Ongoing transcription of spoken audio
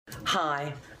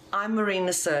Hi, I'm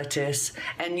Marina Sirtis,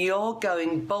 and you're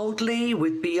going boldly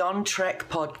with Beyond Trek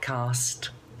podcast.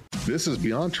 This is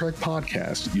Beyond Trek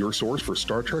Podcast, your source for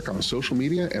Star Trek on social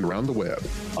media and around the web.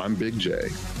 I'm Big J.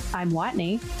 I'm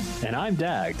Watney. And I'm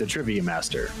Dag, the Trivia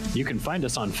Master. You can find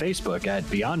us on Facebook at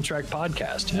Beyond Trek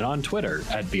Podcast and on Twitter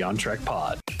at Beyond Trek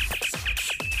Pod.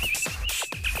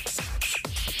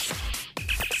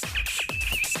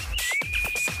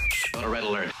 On a red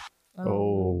alert.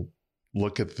 Oh,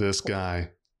 look at this guy.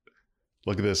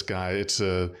 Look at this guy.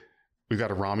 We've got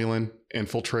a Romulan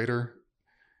infiltrator.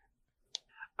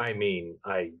 I mean,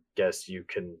 I guess you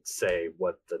can say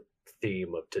what the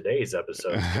theme of today's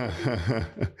episode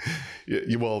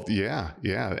is. Well, yeah.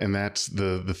 And that's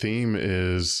the theme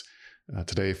is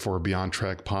today for Beyond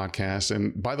Trek podcast.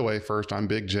 And by the way, first, I'm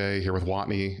Big J here with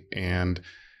Watney and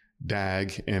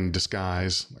Dag in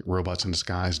disguise, like robots in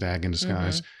disguise, Dag in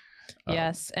disguise. Mm-hmm.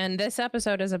 Yes. And this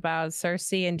episode is about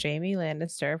Cersei and Jaime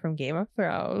Lannister from Game of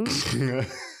Thrones.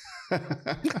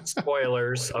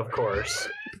 Spoilers, of course.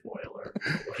 Spoiler.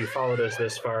 If you followed us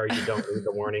this far, you don't read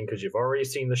the warning because you've already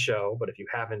seen the show. But if you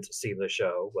haven't seen the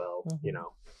show, well,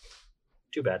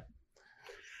 too bad.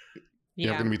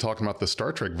 Yeah, we're going to be talking about the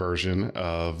Star Trek version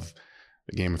of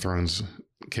the Game of Thrones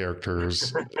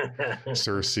characters,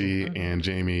 Cersei and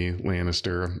Jaime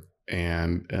Lannister,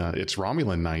 and it's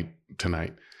Romulan night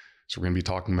tonight. So we're going to be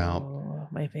talking about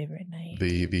my favorite night.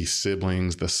 The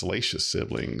siblings, the salacious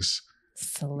siblings.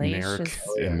 Salacious.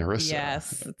 Narek and Narissa.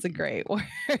 Yes, it's a great word.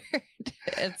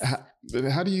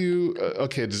 How do you,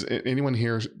 okay, does anyone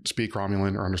here speak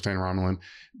Romulan or understand Romulan?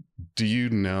 Do you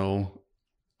know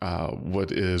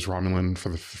what is Romulan for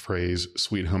the phrase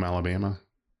Sweet Home Alabama?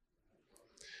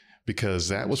 Because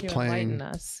that was playing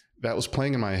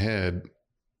in my head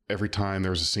every time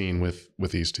there was a scene with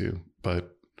these two.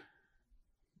 But,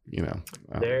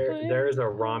 there's a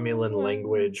Romulan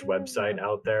language website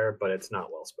out there, but it's not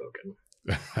well spoken.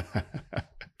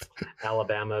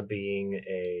 Alabama being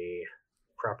a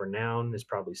proper noun is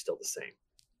probably still the same.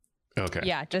 Okay.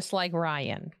 Yeah, just like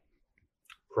Ryan.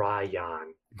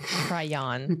 Ryan.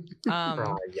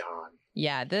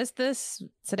 Yeah, this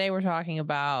today we're talking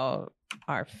about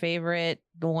our favorite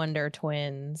Wonder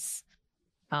Twins.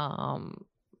 I'm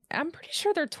pretty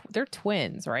sure they're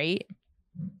twins, right?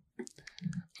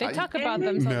 They talk about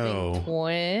themselves being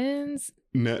twins.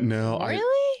 No.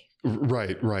 Really?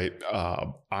 Right.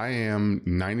 I am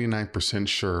 99%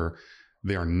 sure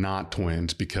they are not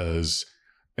twins because,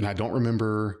 and I don't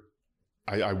remember,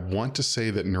 I want to say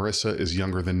that Narissa is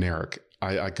younger than Narek.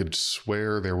 I could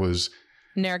swear there was...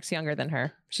 Narek's younger than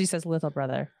her. She says little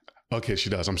brother. Okay,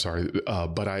 she does. I'm sorry.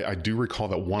 But I do recall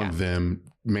that one of them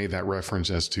made that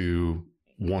reference as to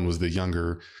one was the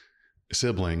younger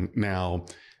sibling. Now,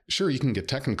 sure, you can get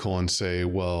technical and say,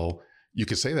 well, you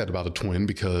could say that about a twin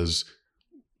because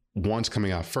one's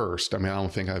coming out first. I mean, I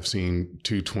don't think I've seen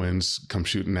two twins come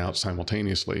shooting out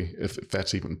simultaneously. If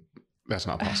that's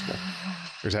not possible.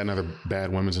 Or is that another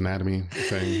bad women's anatomy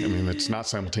thing? I mean, it's not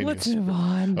simultaneous. Let's move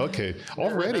on. Okay,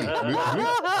 already. Moving on.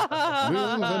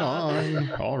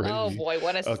 Already. Oh boy,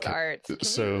 what a start. Can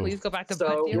we please go back to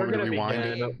we're going to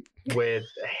begin with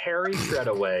Harry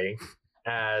Treadaway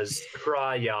as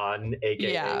Ryan,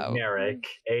 aka Narek,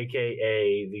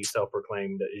 aka the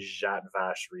self-proclaimed Zhat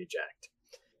Vash reject.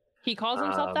 He calls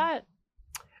himself that?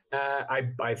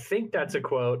 I think that's a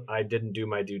quote. I didn't do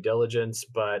my due diligence,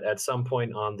 but at some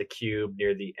point on the cube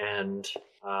near the end,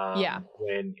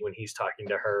 when he's talking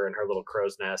to her in her little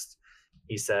crow's nest,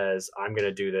 he says, I'm going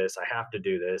to do this. I have to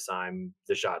do this. I'm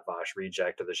the Zhat Vash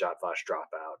reject of the Zhat Vash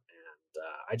dropout. And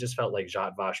I just felt like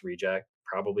Zhat Vash reject,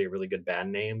 probably a really good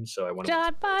band name. So I wanted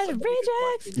Zhat Vash reject.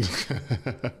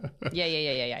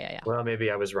 Yeah. Well, maybe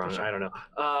I was wrong. I don't know.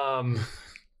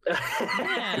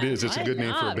 It is. It's a good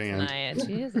name for a band. I'm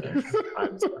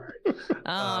sorry.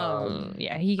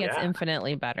 He gets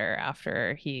infinitely better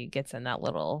after he gets in that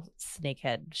little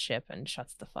snakehead ship and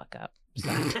shuts the fuck up. So.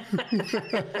 Not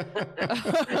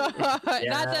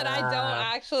that I don't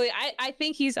actually. I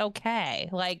think he's okay.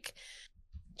 Like,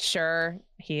 sure,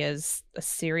 he is a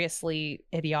seriously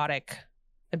idiotic,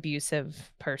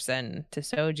 abusive person to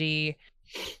Soji.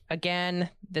 Again,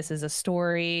 this is a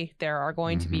story. There are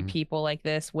going to be people like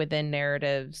this within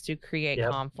narratives to create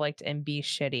conflict and be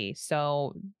shitty.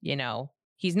 So,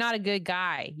 he's not a good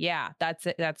guy. Yeah, that's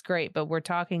it. That's great. But we're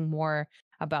talking more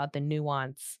about the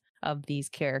nuance of these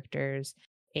characters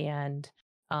and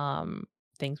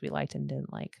things we liked and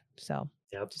didn't like. So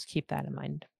just keep that in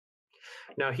mind.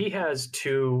 Now, he has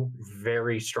two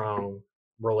very strong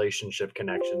relationship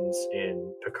connections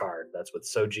in Picard. That's with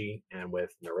Soji and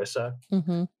with Narissa.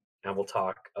 And we'll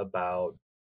talk about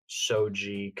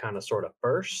Soji kind of sort of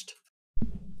first,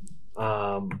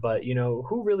 But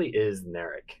who really is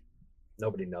Narek?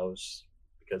 Nobody knows,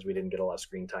 because we didn't get a lot of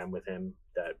screen time with him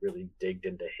that really digged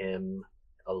into him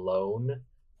alone.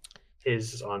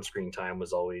 His on-screen time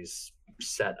was always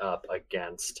set up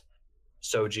against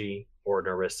Soji or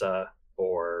Narissa,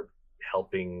 or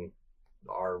helping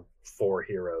our 4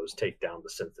 heroes take down the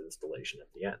synth installation at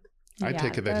the end. I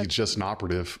take it that he's just an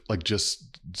operative, like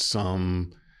just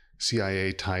some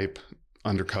CIA type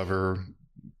undercover.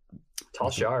 Tal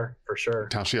Shiar, for sure.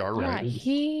 Tal Shiar, right? Yeah,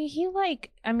 he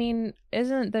like, I mean,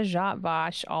 isn't the Zhat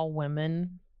Vash all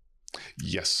women?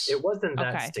 Yes. It wasn't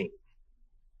that scene.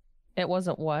 It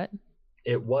wasn't what?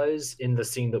 It was in the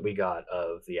scene that we got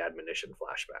of the admonition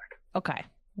flashback. Okay.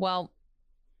 Well,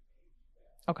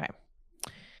 okay.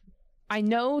 I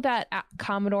know that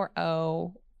Commodore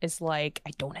O is like,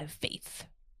 I don't have faith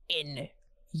in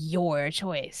your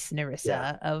choice,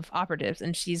 Narissa, of operatives.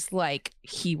 And she's like,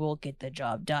 he will get the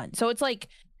job done. So it's like,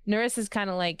 Narissa's kind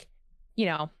of like,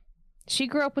 she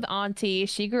grew up with Auntie.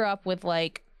 She grew up with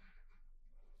like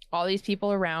all these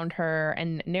people around her.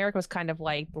 And Narek was kind of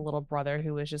like the little brother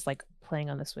who was just like playing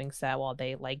on the swing set while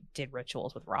they like did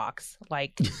rituals with rocks.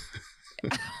 Like,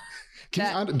 did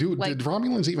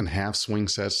Romulans even have swing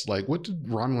sets? Like, what did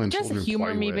Romulan just children humor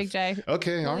play me, with? Big J.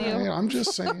 Okay, all right. I'm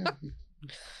just saying.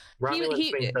 Romulan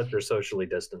swing sets are socially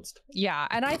distanced. Yeah,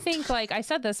 and I think like I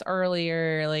said this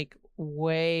earlier, like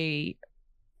way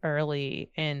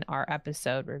early in our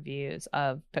episode reviews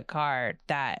of Picard,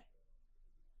 that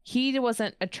he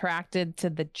wasn't attracted to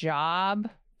the job.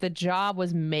 The job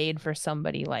was made for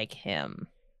somebody like him,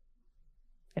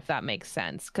 if that makes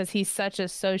sense, because he's such a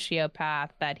sociopath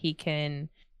that he can,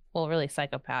 well, really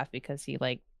psychopath, because he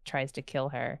like tries to kill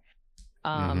her.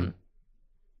 I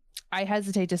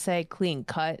hesitate to say clean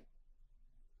cut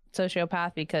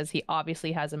sociopath because he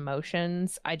obviously has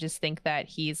emotions. I just think that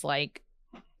he's like,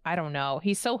 I don't know,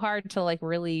 he's so hard to like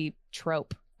really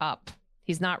trope up.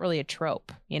 He's not really a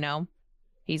trope,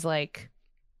 he's like,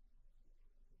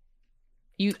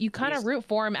 you kind of root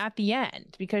for him at the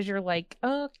end because you're like,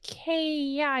 okay,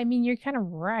 yeah, I mean, you're kind of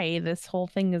right, this whole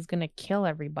thing is gonna kill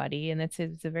everybody, and it's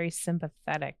a very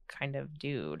sympathetic kind of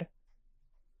dude.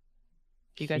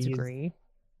 Do you guys agree?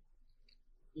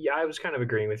 Yeah, I was kind of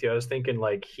agreeing with you. I was thinking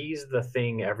like he's the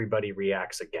thing everybody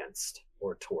reacts against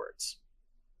or towards.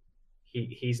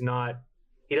 He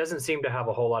doesn't seem to have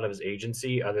a whole lot of his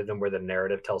agency other than where the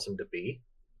narrative tells him to be.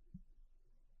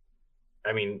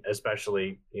 I mean,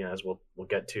 especially, as we'll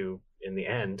get to in the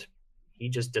end, he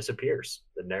just disappears.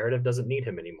 The narrative doesn't need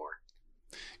him anymore.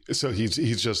 So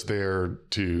he's just there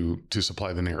to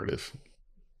supply the narrative.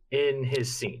 In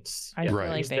his scenes. I feel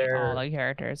like all the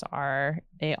characters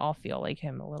they all feel like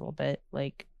him a little bit.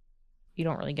 Like, you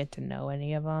don't really get to know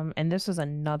any of them. And this was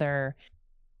another,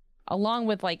 along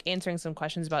with like answering some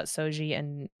questions about Soji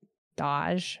and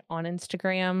Daj on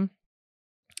Instagram,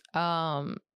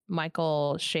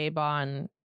 Michael Chabon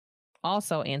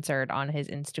also answered on his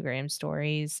Instagram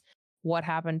stories what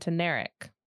happened to Narek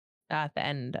at the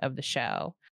end of the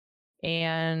show.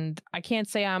 And I can't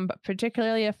say I'm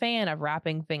particularly a fan of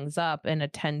wrapping things up in a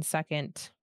 10-second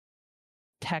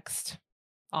text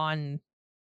on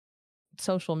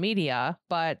social media,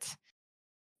 but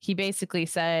he basically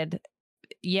said,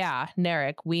 yeah,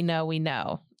 Narek, we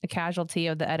know. A casualty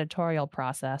of the editorial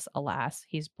process, alas.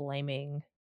 He's blaming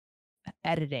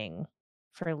editing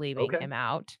for leaving him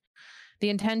out. The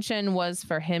intention was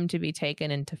for him to be taken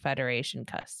into Federation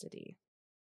custody.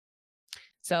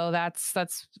 So that's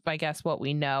I guess what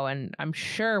we know, and I'm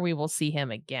sure we will see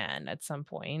him again at some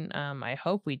point. I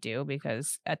hope we do,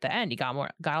 because at the end he got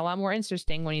a lot more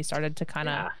interesting when he started to kind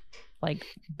of like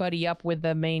buddy up with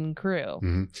the main crew.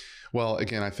 Mm-hmm. Well,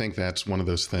 again, I think that's one of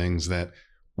those things that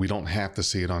we don't have to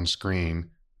see it on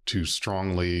screen to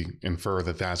strongly infer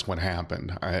that that's what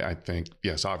happened. I think,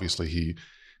 yes, obviously he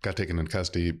got taken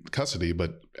into custody,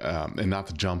 but and not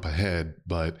to jump ahead,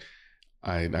 but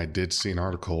I did see an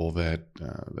article that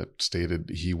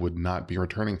stated he would not be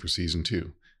returning for season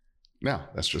 2. Now,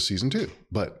 that's just season 2,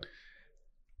 but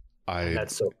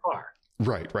that's so far.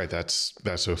 Right. That's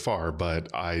so far, but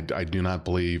I do not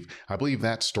believe. I believe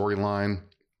that storyline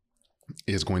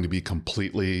is going to be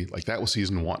completely like that was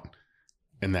season 1,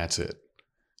 and that's it.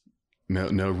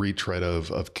 No retread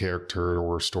of character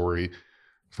or story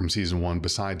from season 1,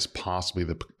 besides possibly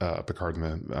the Picard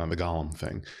and the Gollum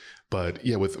thing. But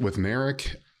yeah, with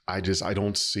Narek, I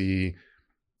don't see,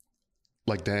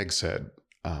 like Dag said,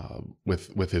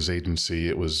 with his agency,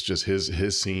 it was just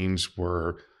his scenes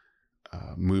were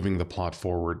moving the plot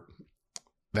forward.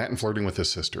 That and flirting with his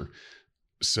sister.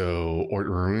 So, or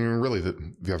really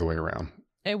the other way around.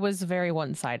 It was very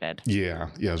one-sided. Yeah,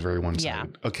 it was very one-sided.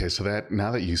 Yeah. Okay, so that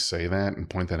now that you say that and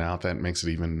point that out, that makes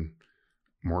it even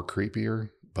more creepier.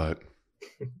 But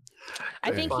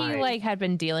I think he like had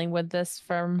been dealing with this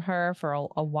from her for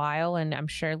a while, and I'm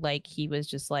sure like he was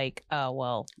just like, oh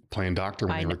well, playing doctor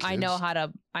when they were kids. I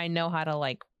know how to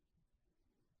like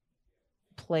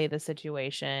play the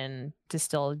situation to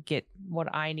still get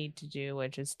what I need to do,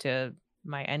 which is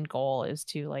my end goal is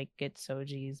to like get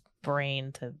Soji's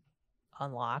brain to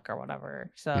unlock or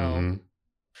whatever. So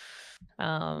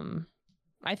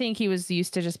I think he was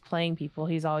used to just playing people.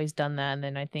 He's always done that. And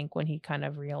then I think when he kind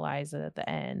of realized at the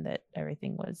end that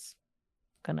everything was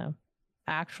gonna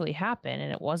actually happen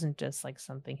and it wasn't just like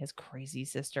something his crazy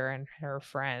sister and her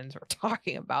friends were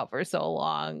talking about for so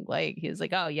long, like he was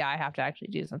like, oh yeah, I have to actually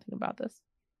do something about this.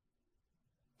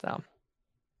 So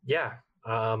yeah,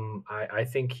 I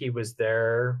think he was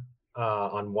there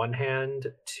on one hand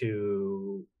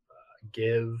to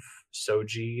give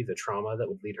Soji the trauma that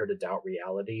would lead her to doubt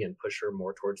reality and push her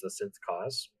more towards the synth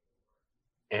cause.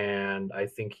 And I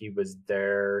think he was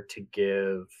there to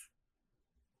give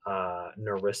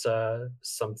Nerissa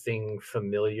something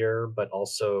familiar, but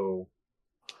also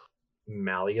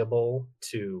malleable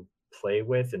to play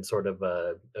with in sort of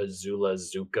a Zula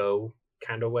Zuko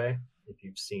kind of way. If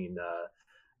you've seen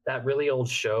that really old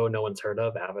show no one's heard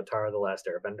of, Avatar: The Last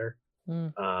Airbender.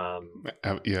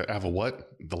 Ava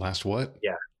what? The last what?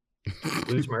 Yeah.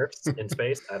 Blue Smurfs in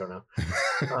space. I don't know.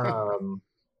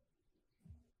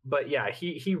 But yeah,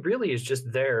 he really is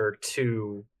just there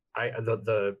to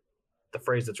the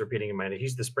phrase that's repeating in my head.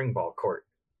 He's the spring ball court.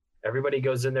 Everybody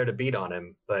goes in there to beat on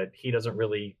him, but he doesn't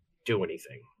really do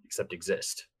anything except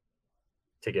exist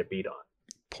to get beat on.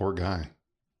 Poor guy.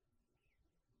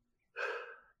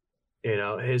 You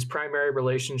know, his primary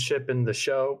relationship in the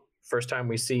show, first time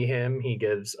we see him, he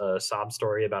gives a sob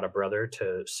story about a brother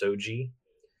to Soji.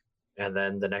 And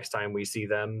then the next time we see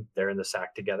them, they're in the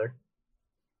sack together.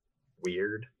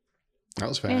 Weird. That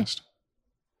was fast.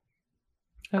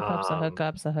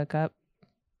 Hookup's a hookup.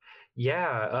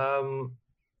 Yeah.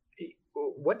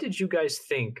 What did you guys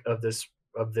think of this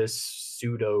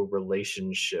pseudo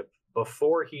relationship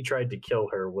before he tried to kill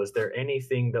her? Was there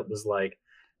anything that was like,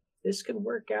 this can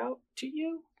work out to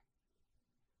you?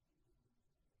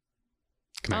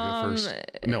 Can I go first?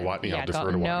 No, Watney, I'll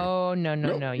defer to Watney.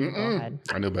 No, you go ahead.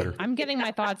 I know better. I'm getting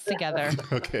my thoughts together.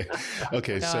 Okay.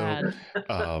 So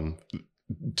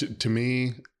to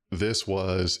me,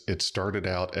 it started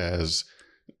out as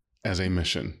a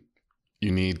mission.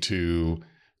 You need to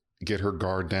get her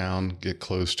guard down, get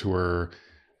close to her,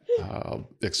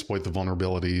 exploit the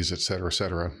vulnerabilities, et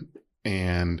cetera,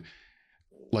 and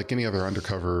like any other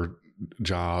undercover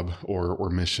job or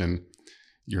mission,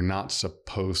 you're not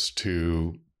supposed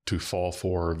to fall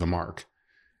for the mark.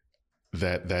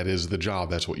 That is the job.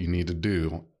 That's what you need to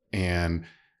do. And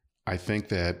I think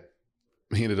that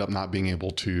he ended up not being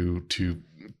able to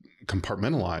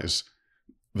compartmentalize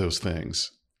those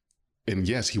things. And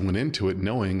yes, he went into it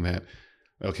knowing that,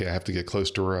 okay, I have to get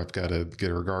close to her. I've got to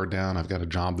get her guard down. I've got a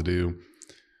job to do.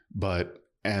 But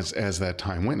as that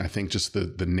time went, I think just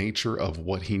the nature of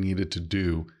what he needed to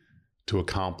do to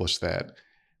accomplish that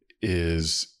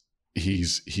is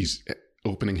he's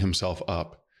opening himself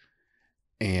up,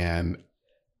 and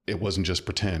it wasn't just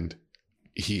pretend.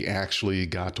 He actually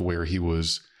got to where he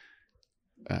was,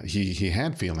 he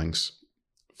had feelings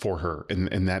for her,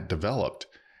 and that developed,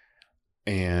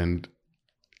 and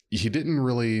he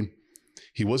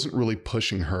wasn't really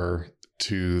pushing her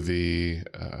to the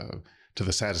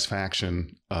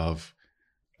satisfaction of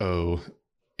O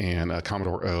and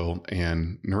Commodore O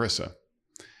and Nerissa.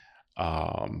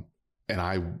 And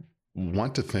I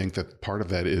want to think that part of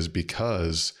that is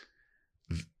because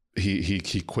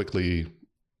he quickly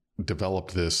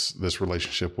developed this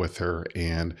relationship with her,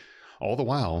 and all the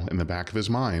while in the back of his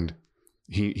mind,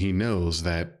 he knows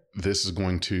that this is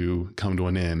going to come to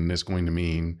an end, and it's going to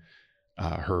mean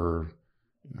her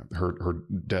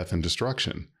death and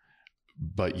destruction.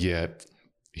 But yet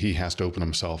he has to open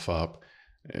himself up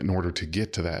in order to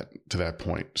get to that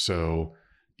point. So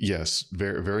yes,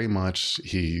 very, very much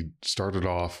he started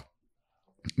off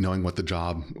knowing what the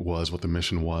job was, what the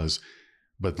mission was,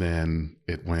 but then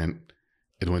it went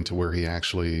to where he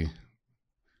actually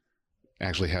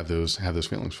had those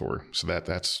feelings for her. So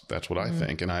that's what I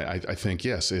think. And I think,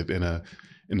 yes, in a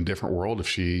different world, if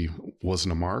she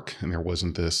wasn't a mark and there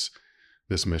wasn't this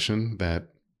mission, that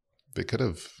they could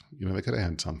have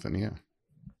had something. Yeah.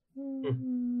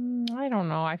 I don't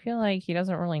know. I feel like he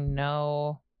doesn't really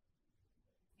know.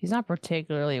 He's not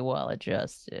particularly well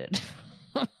adjusted.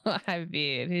 I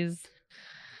mean,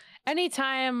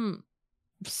 anytime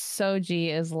Soji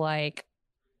is like,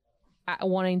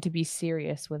 wanting to be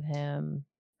serious with him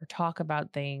or talk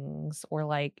about things or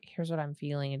like, here's what I'm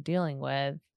feeling and dealing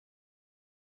with.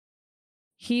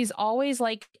 He's always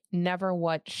like never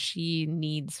what she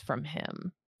needs from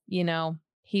him. You know,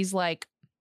 he's like,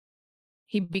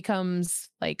 he becomes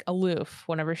like aloof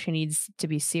whenever she needs to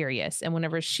be serious. And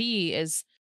whenever she is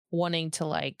wanting to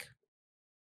like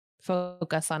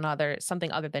focus on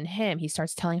something other than him, he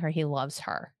starts telling her he loves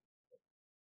her.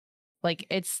 Like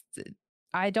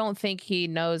I don't think he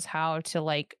knows how to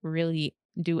like really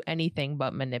do anything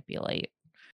but manipulate.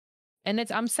 And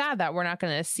I'm sad that we're not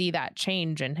going to see that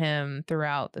change in him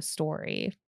throughout the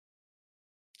story.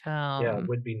 Yeah, it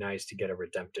would be nice to get a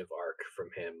redemptive arc from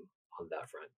him on that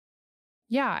front.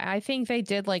 Yeah, I think they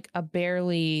did like a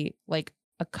barely like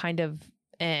a kind of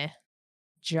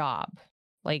job.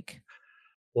 Like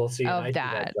we'll see of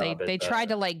that. They tried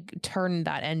to like turn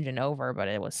that engine over, but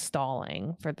it was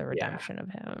stalling for the redemption of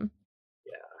him.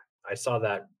 Yeah. I saw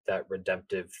that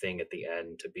redemptive thing at the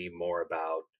end to be more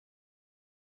about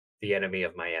the enemy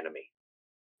of my enemy.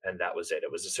 And that was it.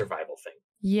 It was a survival thing.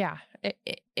 Yeah,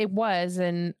 it was.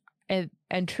 And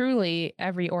truly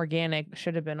every organic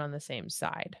should have been on the same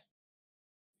side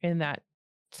in that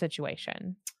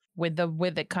situation with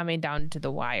it coming down to the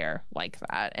wire like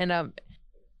that. And,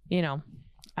 you know,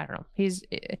 I don't know.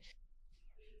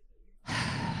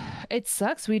 It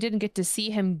sucks we didn't get to see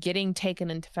him getting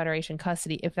taken into Federation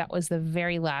custody if that was the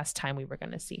very last time we were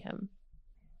going to see him.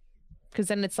 Because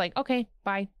then it's like, okay,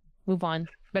 bye, move on.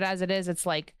 But as it is, it's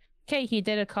like, okay, he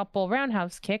did a couple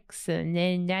roundhouse kicks and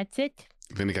then that's it.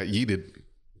 Then he got yeeted.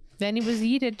 Then he was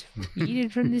yeeted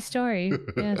from the story.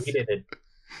 Yes. Yeeted.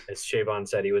 As Shavon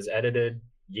said, he was edited,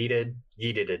 yeeted.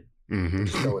 Mm-hmm.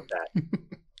 Just go with that.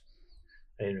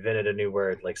 I invented a new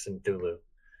word like Cthulhu.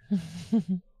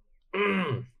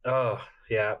 Oh,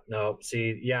 yeah, no,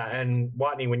 see, yeah, and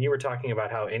Watney, when you were talking about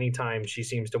how anytime she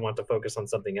seems to want to focus on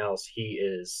something else, he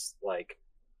is like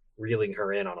reeling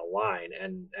her in on a line,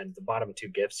 and the bottom two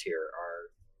gifts here are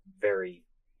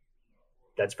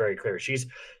that's very clear.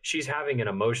 She's having an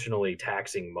emotionally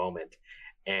taxing moment,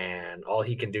 and all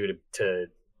he can do to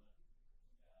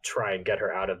try and get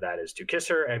her out of that is to kiss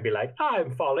her and be like,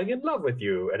 I'm falling in love with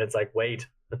you. And it's like, wait,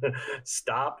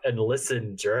 stop and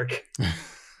listen, jerk.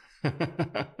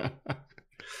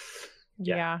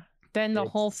 Yeah. Then the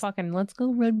whole fucking let's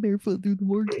go run barefoot through the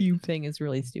war cube thing is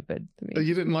really stupid to me.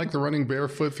 You didn't like the running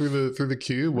barefoot through the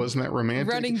cube? Wasn't that romantic?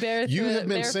 Running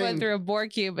barefoot through a boar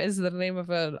cube is the name of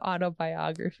an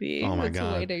autobiography. Oh my that's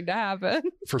God. waiting to happen.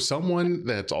 For someone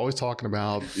that's always talking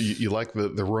about you like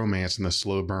the romance and the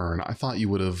slow burn, I thought you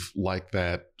would have liked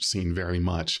that scene very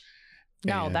much.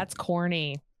 No, that's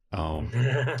corny. Oh.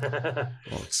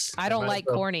 Well, I don't like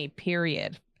corny,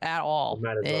 period. At all.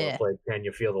 Might as well play Can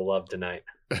You Feel the Love Tonight?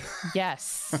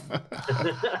 Yes.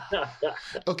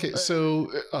 Okay,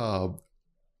 so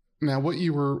now what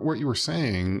you were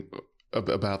saying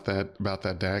about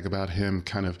that Dag, about him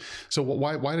kind of, so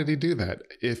why did he do that?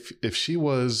 If Soji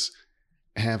was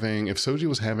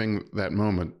having that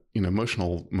moment,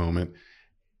 emotional moment,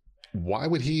 why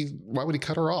would he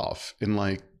cut her off and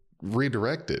like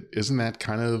redirect it? Isn't that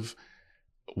kind of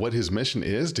what his mission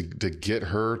is, to get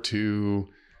her to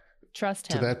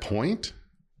trust him to that point?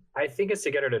 I think it's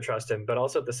to get her to trust him, but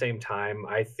also at the same time,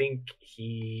 I think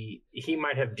he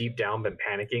might have deep down been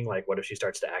panicking, like, what if she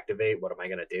starts to activate? What am I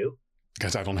going to do?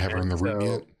 Because I don't have her in the room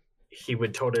yet. He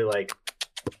would totally like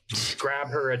grab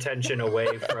her attention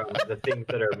away from the things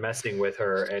that are messing with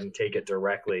her and take it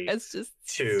directly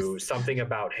to something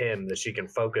about him that she can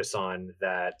focus on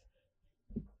that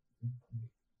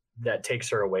takes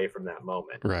her away from that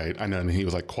moment. Right. I know. And he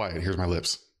was like, quiet, here's my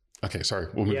lips. Okay, sorry.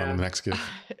 We'll move on to the next gift.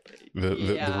 The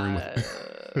room.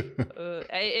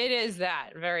 It is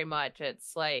that very much.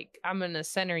 It's like, I'm going to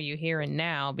center you here and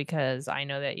now because I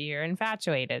know that you're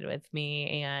infatuated with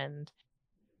me. And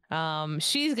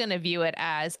she's going to view it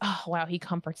as, oh, wow, he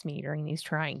comforts me during these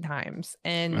trying times.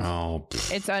 And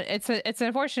it's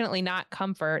unfortunately not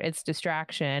comfort. It's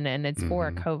distraction, and it's for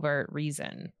a covert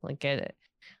reason. Like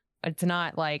it's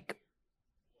not like,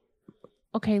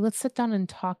 okay, let's sit down and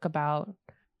talk about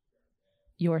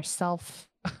yourself,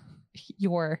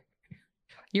 your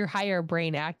higher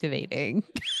brain activating.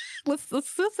 let's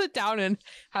sit down and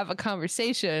have a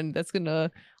conversation that's going to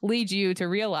lead you to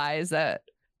realize that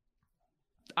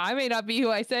I may not be who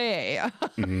I say.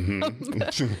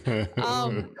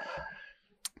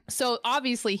 So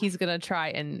obviously he's going to try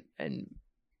and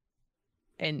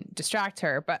distract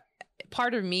her, but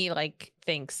part of me like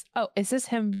thinks, oh, is this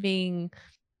him being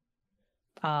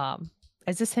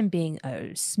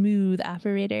a smooth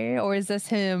operator, or is this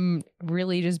him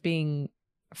really just being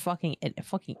fucking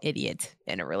idiot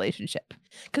in a relationship,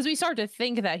 because we start to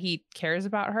think that he cares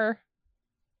about her.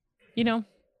 You know,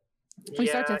 we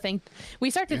start to think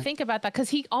about that, because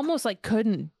he almost like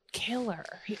couldn't kill her.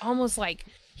 He almost like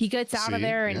he gets out of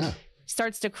there and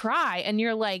starts to cry, and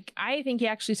you're like, I think he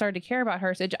actually started to care about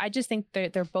her. So I just think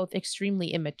they're both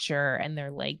extremely immature, and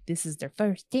they're like, this is their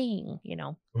first thing, you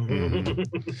know.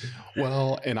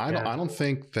 Well, and I don't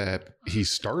think that he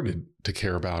started to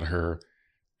care about her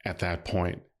at that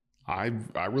point. I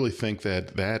really think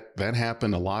that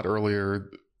happened a lot earlier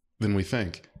than we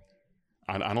think.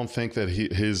 I don't think that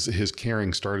his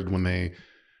caring started when they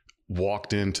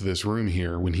walked into this room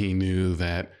here, when he knew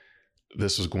that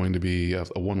this was going to be a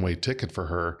one-way ticket for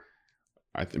her.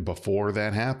 I think before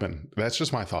that happened. That's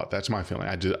just my thought. That's my feeling.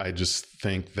 I just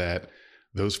think that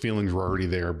those feelings were already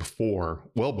there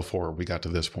well before we got to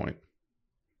this point,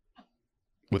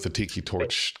 with the tiki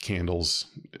torch candles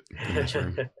in this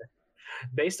room.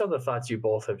 Based on the thoughts you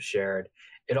both have shared,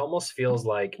 it almost feels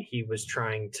like he was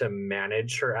trying to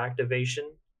manage her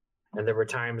activation, and there were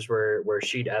times where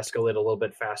she'd escalate a little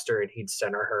bit faster and he'd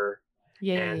center her.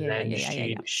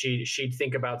 She'd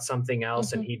think about something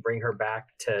else, and he'd bring her back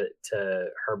to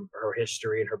her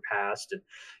history and her past. And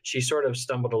she sort of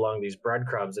stumbled along these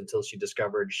breadcrumbs until she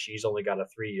discovered she's only got a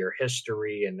 3-year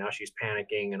history, and now she's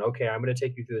panicking. And okay, I'm going to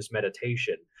take you through this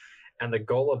meditation. And the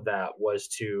goal of that was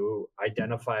to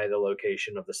identify the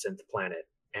location of the synth planet.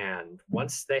 And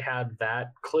once they had that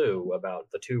clue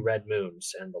about the 2 red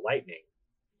moons and the lightning,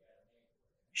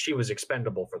 she was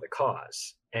expendable for the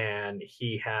cause. And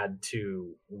he had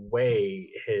to weigh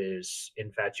his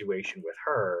infatuation with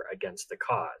her against the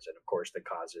cause. And of course, the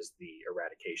cause is the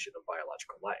eradication of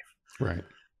biological life. Right.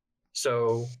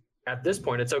 So at this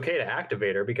point, it's okay to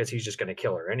activate her because he's just going to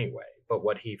kill her anyway. But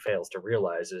what he fails to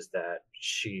realize is that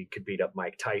she could beat up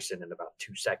Mike Tyson in about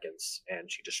 2 seconds, and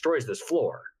she destroys this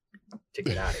floor to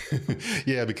get out of it.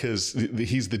 Yeah, because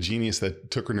he's the genius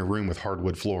that took her in a room with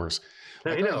hardwood floors.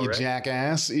 Like, I know, you right?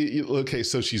 jackass. Okay,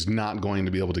 so she's not going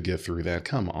to be able to get through that.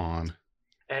 Come on.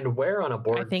 And where on a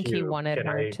board I think he wanted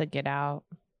her to get out.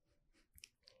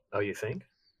 Oh, you think?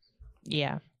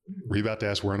 Yeah. Were you about to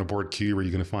ask where on a board cube are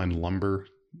you going to find lumber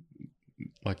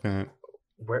like that?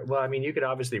 Well, I mean, you could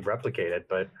obviously replicate it,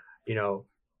 but, you know,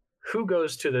 who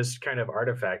goes to this kind of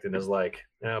artifact and is like,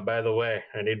 oh, by the way,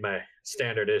 I need my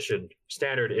standard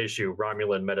issue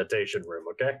Romulan meditation room,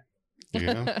 okay?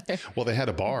 Yeah. Well, they had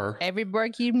a bar. Every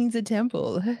board cube needs a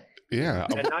temple. Yeah.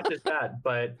 And not just that,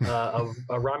 but a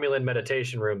Romulan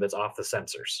meditation room that's off the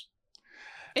sensors.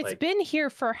 It's been here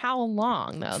for how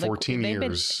long, though? 14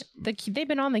 years. They've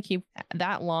been on the cube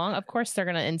that long. Of course, they're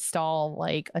going to install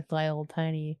like a little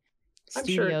tiny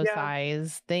studio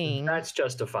size thing. That's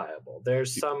justifiable.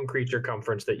 There's some creature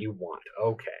comforts that you want.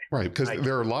 Okay. Right. Because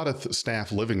there are a lot of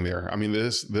staff living there. I mean,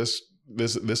 this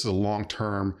is a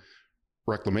long-term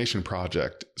reclamation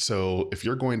project. So if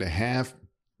you're going to have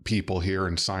people here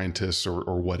and scientists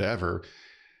or whatever,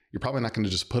 you're probably not going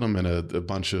to just put them in a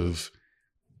bunch of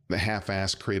the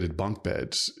half-assed created bunk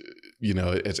beds. You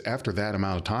know, it's after that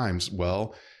amount of times,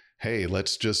 well, hey,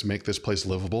 let's just make this place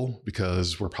livable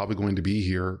because we're probably going to be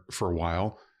here for a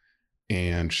while.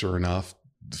 And sure enough,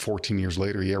 14 years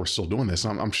later, yeah, we're still doing this.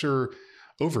 I'm sure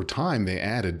over time they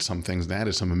added some things, they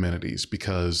added some amenities,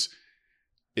 because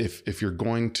if you're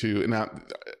going to, now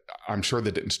I'm sure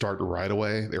that didn't start right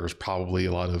away. There was probably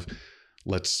a lot of,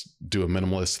 let's do a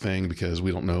minimalist thing because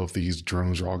we don't know if these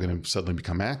drones are all going to suddenly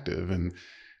become active. And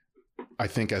I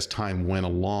think as time went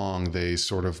along, they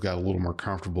sort of got a little more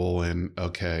comfortable in,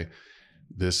 okay,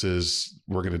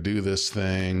 we're going to do this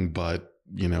thing, but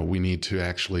you know, we need to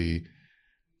actually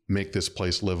make this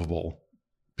place livable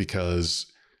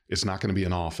because it's not going to be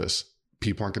an office.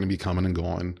 People aren't going to be coming and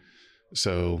going.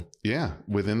 So yeah,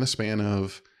 within the span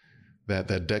of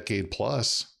that decade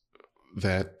plus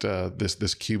that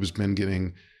this cube has been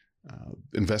getting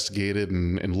investigated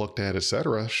and looked at, et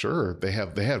cetera. Sure, they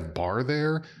have bar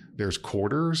there. There's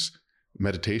quarters,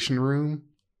 meditation room.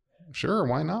 Sure,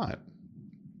 why not?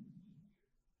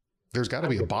 There's got to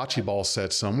be a bocce ball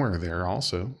set somewhere there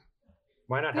also.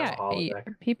 Why not have a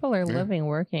holodeck? People are living,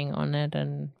 working on it,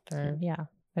 and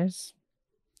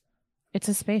it's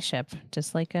a spaceship,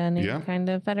 just like any kind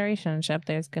of Federation ship.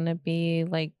 There's going to be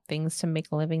like things to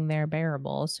make living there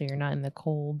bearable, so you're not in the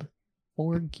cold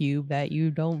board cube that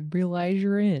you don't realize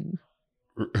you're in.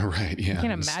 Right, yeah. I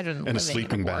can't imagine and a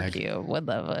sleeping bag. Cube. What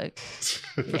the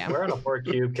fuck? Yeah. Where on a board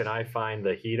cube can I find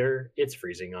the heater? It's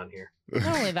freezing on here.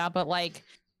 Not only that, but like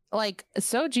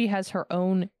Soji has her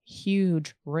own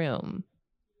huge room.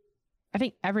 I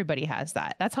think everybody has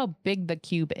that. That's how big the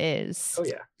cube is. Oh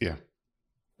yeah. Yeah.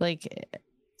 Like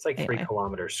it's like 3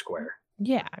 kilometers square.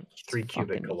 Yeah. 3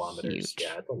 cubic kilometers. Huge.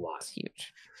 Yeah, it's a lot. It's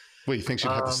huge. Wait, you think she'd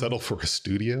have to settle for a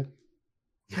studio?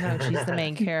 No, she's the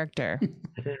main character.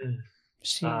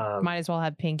 She might as well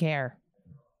have pink hair.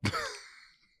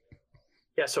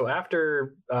 Yeah, so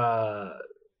after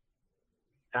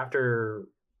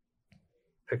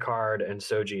Picard and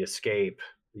Soji escape,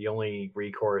 the only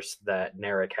recourse that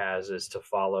Narek has is to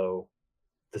follow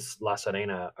this La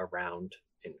Sirena around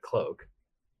in cloak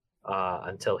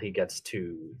until he gets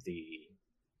to the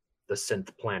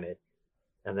synth planet.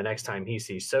 And the next time he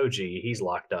sees Soji, he's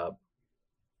locked up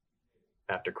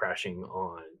after crashing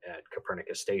on at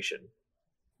Copernicus Station.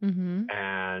 Mm-hmm.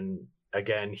 And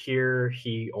again, here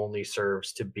he only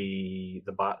serves to be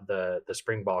the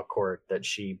spring ball court that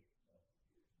she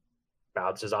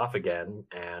bounces off again.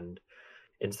 And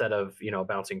instead of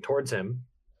bouncing towards him,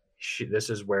 this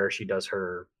is where she does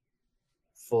her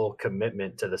full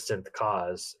commitment to the synth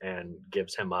cause and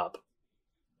gives him up.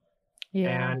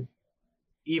 Yeah. And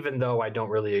even though I don't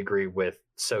really agree with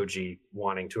Soji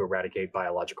wanting to eradicate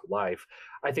biological life,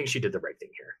 I think she did the right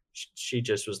thing here. She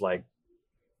just was like,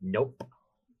 nope.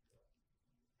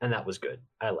 And that was good.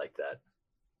 I like that.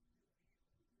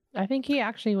 I think he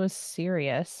actually was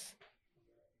serious.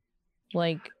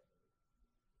 Like,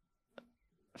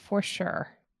 for sure.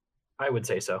 I would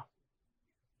say so.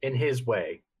 In his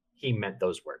way, he meant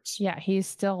those words. Yeah,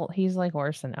 he's like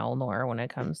worse than Elnor when it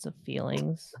comes to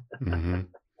feelings. Mm-hmm.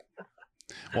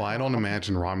 Well, I don't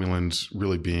imagine Romulans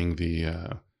really being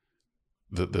the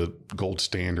gold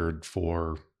standard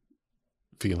for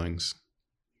feelings.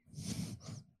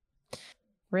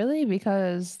 Really?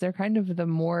 Because they're kind of the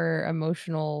more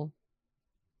emotional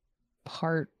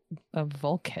part of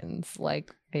Vulcans.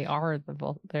 Like, they are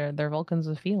they're Vulcans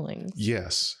with feelings.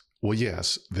 Yes. Well,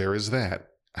 yes, there is that.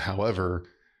 However,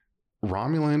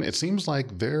 Romulan, it seems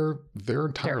like their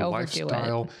entire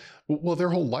lifestyle, well, their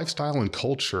whole lifestyle and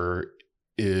culture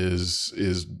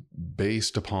is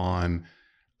based upon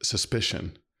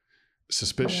suspicion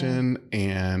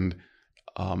and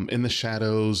in the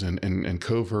shadows and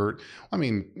covert. I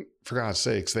mean, for God's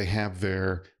sakes, they have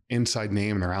their inside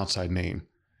name and their outside name.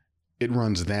 It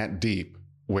runs that deep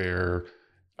where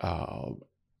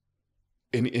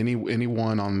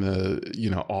anyone on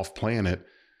the off planet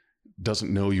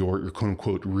doesn't know your quote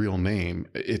unquote real name.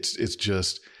 It's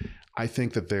just, I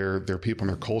think that their people and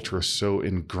their culture are so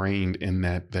ingrained in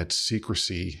that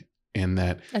secrecy and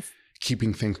that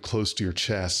keeping things close to your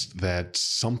chest that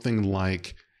something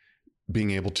like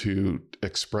being able to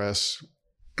express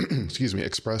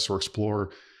or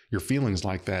explore your feelings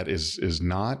like that is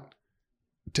not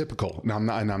typical. Now,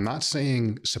 I'm not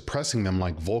saying suppressing them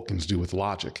like Vulcans do with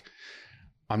logic.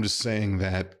 I'm just saying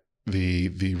that the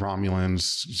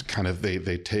Romulans kind of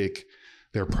they take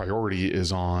their priority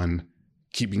is on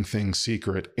keeping things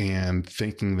secret and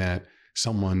thinking that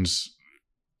someone's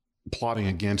plotting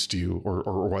against you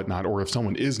or whatnot, or if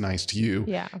someone is nice to you,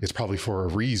 it's probably for a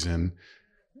reason,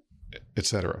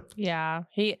 etc. Yeah,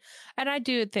 and I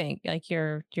do think like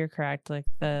you're correct. Like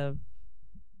the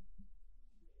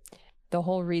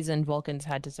whole reason Vulcans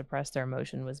had to suppress their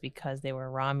emotion was because they were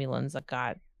Romulans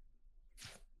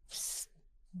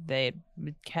that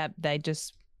they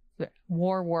just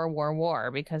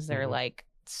war because they're like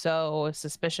so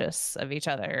suspicious of each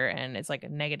other, and it's like a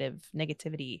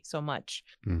negativity so much.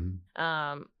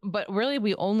 But really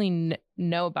we only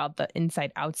know about the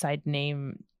inside outside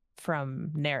name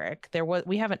from Narek.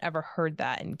 We haven't ever heard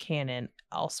that in canon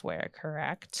elsewhere,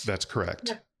 correct? That's correct.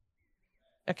 Yeah.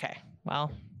 Okay,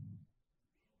 well,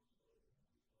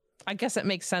 I guess it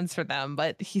makes sense for them,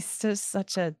 but he's just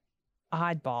such a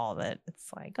oddball that it's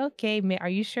like, okay, are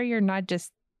you sure you're not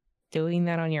just doing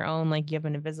that on your own? Like, you have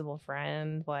an invisible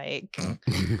friend? Like,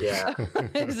 yeah,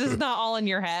 this is not all in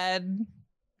your head.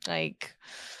 Like,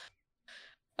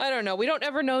 I don't know. We don't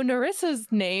ever know Narissa's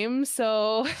name,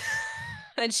 so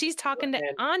and she's talking to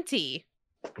Auntie.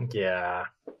 Yeah.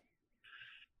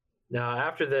 Now,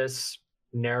 after this,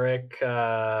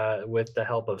 Narek, with the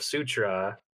help of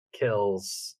Sutra,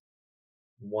 kills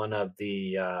one of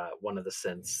the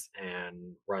synths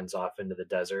and runs off into the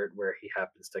desert, where he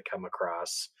happens to come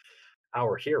across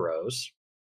our heroes.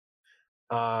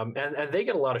 And they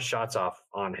get a lot of shots off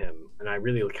on him, and I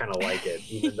really kind of like it,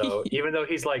 even though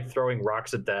he's like throwing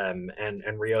rocks at them, and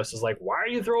Rios is like, "Why are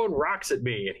you throwing rocks at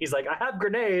me?" And he's like, "I have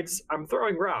grenades. I'm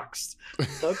throwing rocks."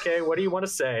 Okay, what do you want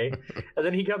to say? And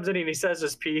then he comes in and he says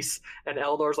his piece, and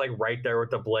Elnor's like right there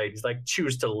with the blade. He's like,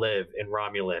 "Choose to live" in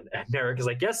Romulan, and Narek is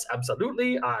like, "Yes,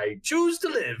 absolutely, I choose to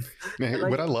live." Man,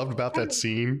 like, what I loved about that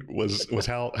scene was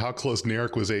how close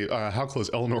how close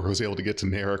Elnor was able to get to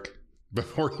Narek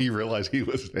before he realized he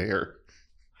was there.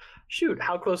 Shoot,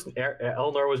 how close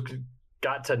Elnor was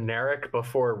got to Narek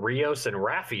before Rios and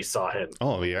Raffi saw him.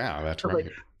 Oh yeah, that's right.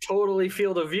 Like, totally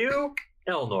field of view,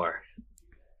 Elnor.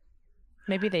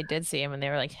 Maybe they did see him and they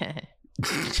were like,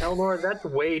 Elnor, that's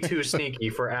way too sneaky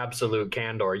for absolute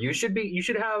candor. You should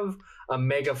have a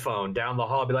megaphone down the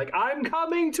hall, be like, "I'm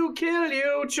coming to kill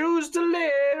you. Choose to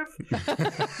live."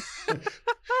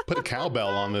 Put a cowbell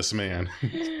on this man.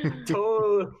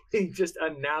 Totally, just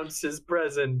announce his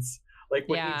presence. Like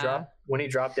when he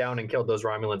dropped down and killed those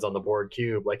Romulans on the Borg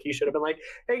cube. Like he should have been like,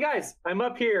 "Hey guys, I'm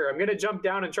up here. I'm gonna jump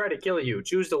down and try to kill you.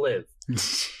 Choose to live."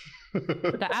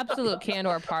 The absolute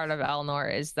candor part of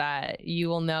Elnor is that you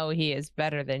will know he is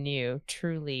better than you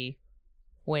truly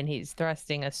when he's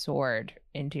thrusting a sword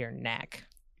into your neck.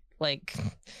 Like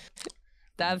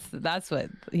that's what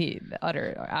the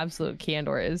utter absolute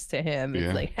candor is to him.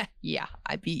 It's like, yeah,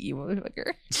 I beat you,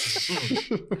 motherfucker.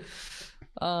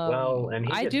 Well, and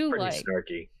he gets pretty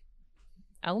snarky.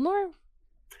 Elnor?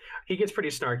 He gets pretty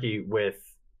snarky with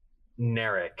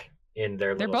Narek in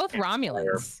their They're both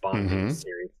Romulans bonding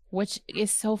series. Which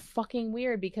is so fucking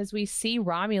weird because we see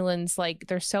Romulans like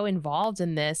they're so involved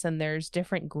in this and there's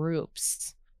different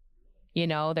groups. You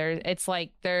know,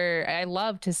 I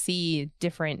love to see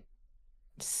different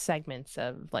segments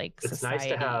of like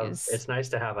societies. It's nice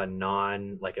to have a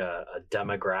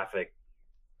demographic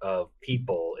of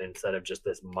people instead of just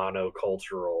this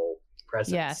monocultural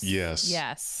presence.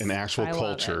 Yes. An actual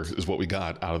culture is what we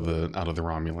got out of the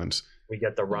Romulans. We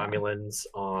get the Romulans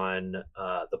on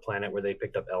the planet where they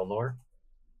picked up Elnor.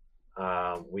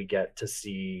 We get to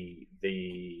see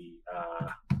the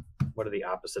what are the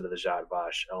opposite of the Zhat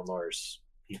Vash, Elnor's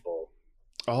people?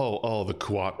 Oh, the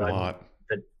Qowat Milat.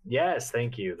 Yes,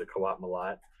 thank you, the Qowat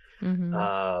Milat.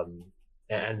 Mm-hmm.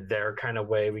 And their kind of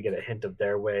way, we get a hint of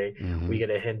their way. Mm-hmm. We get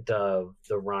a hint of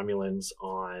the Romulans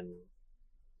on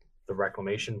the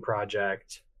Reclamation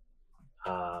Project.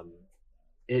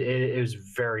 It was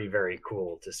very, very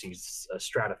cool to see a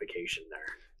stratification there.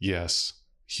 Yes,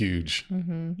 huge.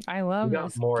 Mm-hmm. I love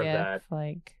this more GIF, of that.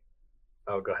 Like,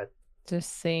 oh, go ahead.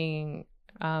 Just seeing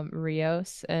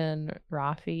Rios and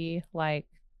Raffi like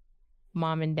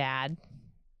mom and dad.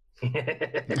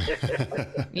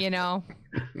 You know,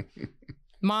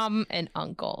 mom and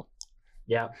uncle.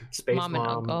 Yeah, space mom and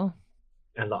uncle,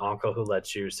 and the uncle who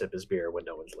lets you sip his beer when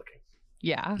no one's looking.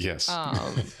 Yeah. Yes.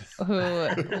 Who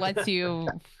lets you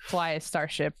fly a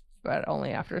starship, but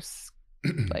only after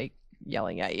like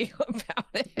yelling at you about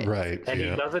it. Right. And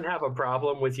he doesn't have a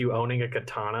problem with you owning a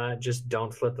katana. Just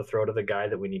don't slit the throat of the guy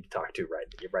that we need to talk to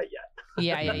right yet.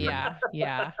 Yeah.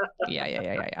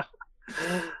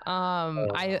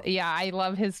 I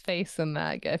love his face in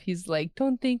that GIF. He's like,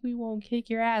 "Don't think we won't kick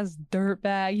your ass,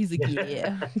 dirtbag." He's like,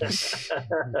 "Yeah."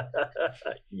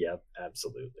 Yep,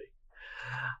 absolutely.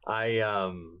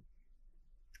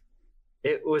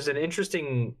 It was an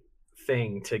interesting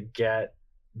thing to get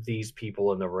these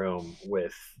people in the room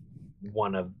with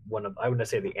one of I would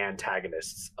say the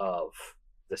antagonists of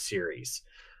the series.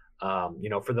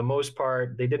 For the most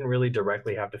part, they didn't really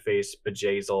directly have to face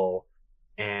Bjayzl,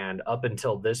 and up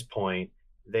until this point,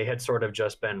 they had sort of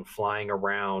just been flying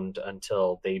around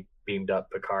until they beamed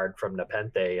up Picard from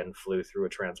Nepenthe and flew through a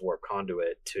transwarp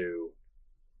conduit to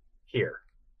here.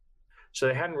 So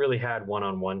they hadn't really had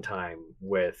one-on-one time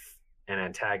with an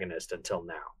antagonist until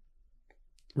now.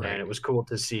 Right. And it was cool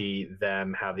to see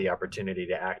them have the opportunity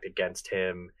to act against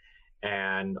him.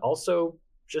 And also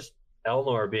just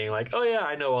Elnor being like, "Oh yeah,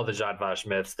 I know all the Zhat Vash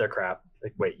myths. They're crap."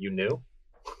 Like, wait, you knew?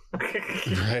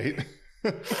 Right.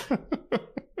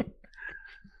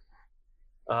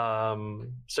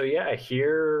 So yeah,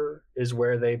 here is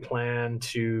where they plan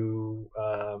to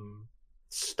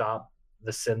stop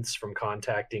the synths from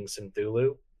contacting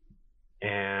Synthulu,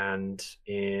 and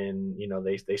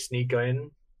they sneak in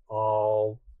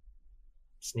all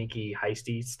sneaky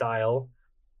heisty style,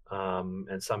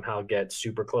 and somehow get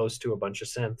super close to a bunch of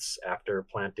synths after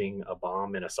planting a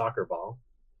bomb in a soccer ball.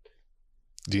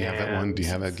 Do you have that one? Do you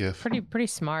have that GIF? Pretty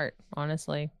smart,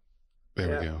 honestly.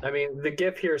 There we go. I mean, the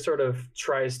GIF here sort of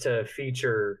tries to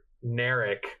feature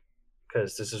Narek,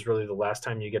 because this is really the last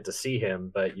time you get to see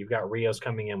him, but you've got Rios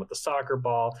coming in with the soccer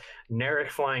ball, Narek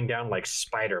flying down like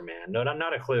Spider-Man. No,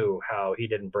 not a clue how he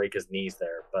didn't break his knees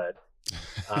there, but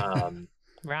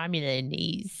Romulan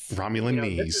knees.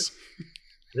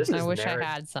 I wish I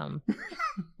had some.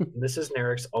 This is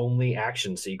Narek's only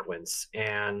action sequence,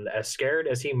 and as scared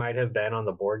as he might have been on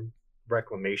the Borg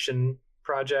Reclamation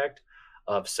Project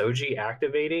of Soji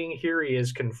activating, here he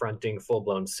is confronting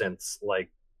full-blown synths like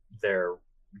they're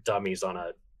dummies on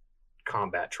a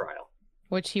combat trial,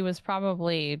 which he was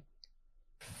probably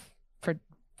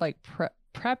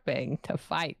prepping to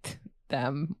fight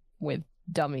them with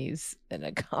dummies in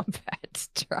a combat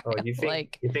trial. Oh, you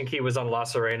think he was on La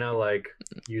Serena, like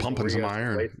pumping some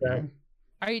iron? Yeah.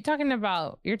 Are you talking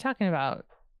about? You're talking about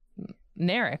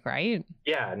Narek, right?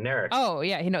 Yeah, Narek. Oh,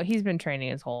 yeah. He's been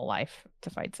training his whole life to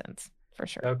fight since, for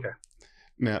sure. Okay.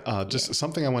 Now, just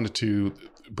something I wanted to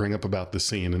bring up about the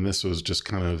scene, and this was just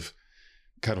kind of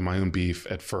my own beef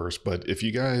at first, but if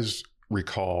you guys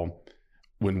recall,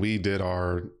 when we did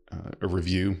our a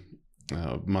review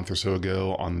a month or so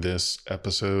ago on this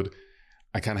episode,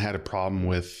 I kind of had a problem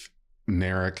with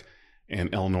Narek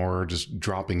and Elnor just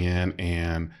dropping in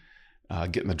and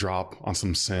getting the drop on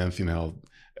some synth,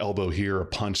 elbow here, a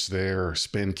punch there, or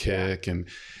spin kick. Yeah. And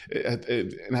at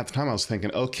the time I was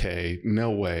thinking, okay,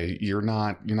 no way, you're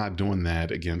not doing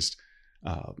that against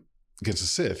a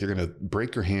Sith. You're going to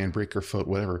break your hand, break your foot,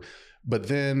 whatever. But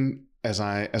then as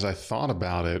I thought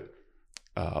about it,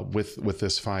 with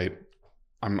this fight,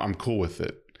 I'm cool with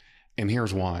it. And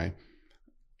here's why.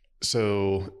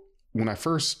 So when I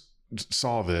first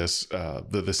saw this,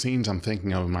 the scenes I'm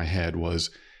thinking of in my head was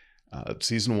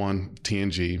season 1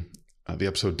 TNG, the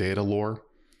episode Data Lore,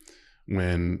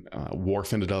 when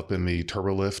Worf ended up in the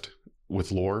turbolift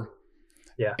with Lore.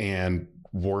 Yeah. And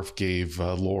Worf gave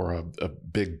Lore a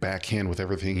big backhand with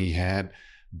everything he had,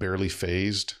 barely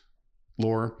phased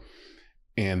Lore.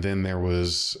 And then there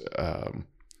was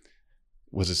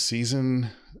it season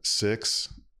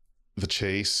 6, The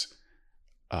Chase,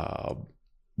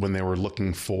 when they were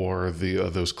looking for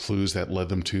those clues that led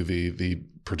them to the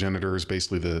progenitors,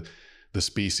 basically the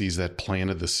species that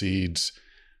planted the seeds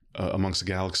amongst the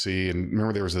galaxy. And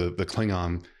remember, there was the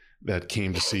Klingon that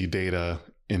came to see Data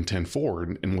in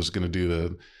 10-4 and was going to do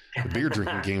the beer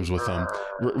drinking games with them.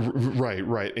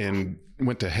 Right. And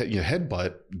went to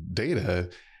headbutt Data,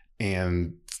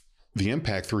 and the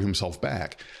impact threw himself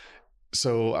back.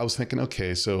 So I was thinking,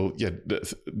 okay, so yeah,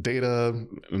 Data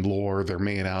and Lore, they're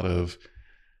made out of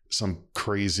some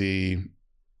crazy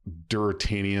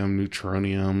duratanium,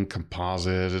 neutronium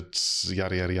composite. It's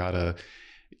yada, yada, yada.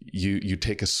 You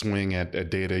take a swing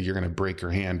at Data, you're going to break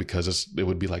your hand because it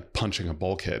would be like punching a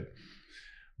bulkhead.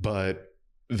 But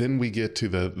then we get to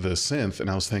the synth, and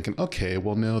I was thinking, okay,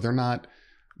 well, no, they're not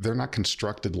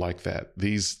constructed like that.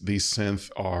 These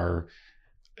synth are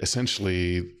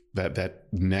essentially that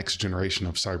next generation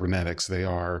of cybernetics. They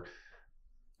are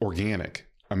organic.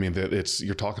 I mean,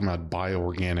 you're talking about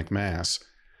bioorganic mass.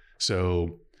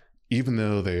 So even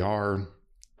though they are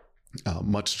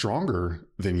much stronger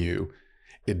than you,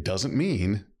 it doesn't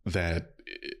mean that,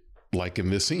 like in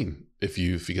this scene, if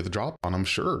you get the drop on them,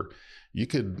 sure, you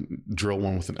could drill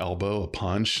one with an elbow, a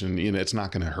punch, and it's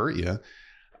not going to hurt you.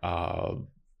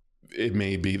 They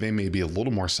may be a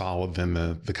little more solid than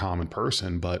the common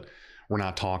person, but we're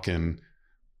not talking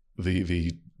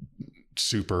the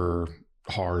super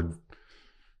hard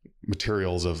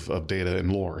materials of Data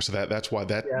and Lore. So that's why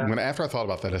when after I thought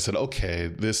about that, I said, okay,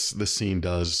 this scene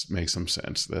does make some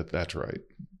sense. That's right.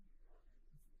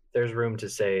 There's room to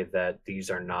say that these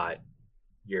are not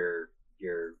your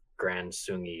Grand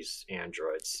Sungis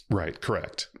androids. Right.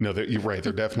 Correct. No, you're right.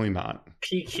 They're definitely not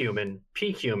peak human,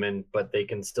 but they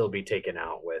can still be taken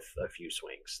out with a few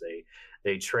swings.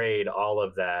 They trade all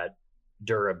of that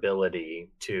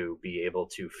durability to be able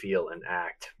to feel and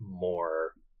act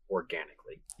more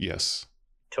organically. Yes.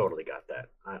 Totally got that.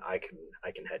 I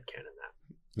can headcanon that.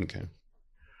 Okay.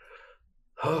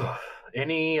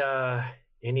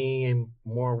 Any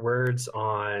more words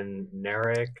on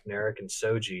Narek and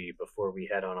Soji before we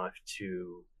head on off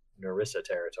to Narissa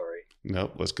territory?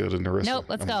 Nope. Let's go to Narissa. Nope.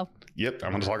 Let's go. Yep.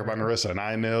 I'm going to talk about Narissa, and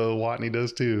I know Watney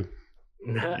does too.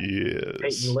 Yes.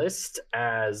 Peyton List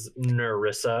as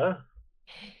Narissa.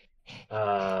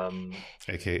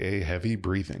 AKA heavy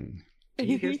breathing. Did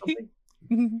you hear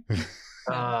something?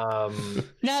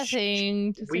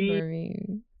 Nothing.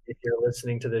 If you're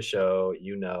listening to the show,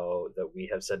 you know that we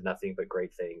have said nothing but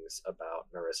great things about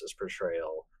Narissa's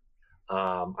portrayal.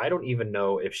 I don't even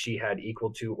know if she had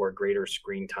equal to or greater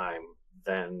screen time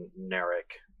than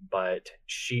Narek, but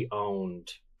she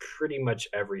owned pretty much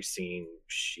every scene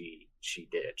she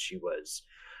did. She was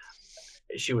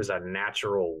a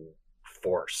natural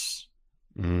force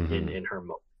in her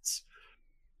moments.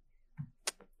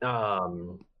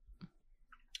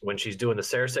 When she's doing the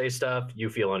Cersei stuff, you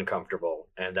feel uncomfortable,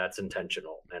 and that's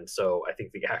intentional. And so I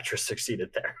think the actress succeeded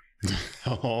there.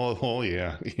 Oh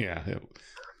yeah.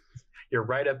 You're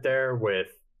right up there with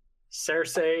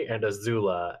Cersei and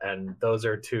Azula, and those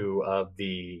are two of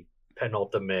the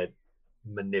penultimate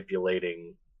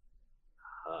manipulating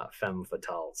femme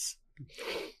fatales.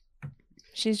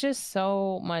 She's just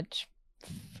so much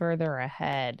further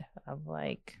ahead of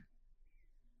like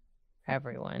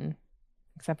everyone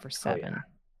except for 7. yeah.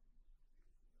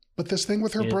 But this thing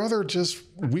with her brother just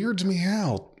weirds me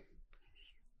out.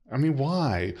 I mean,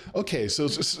 why? Okay, so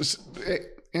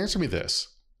answer me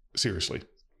this. Seriously.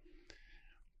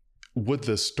 Would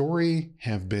the story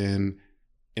have been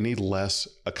any less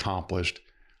accomplished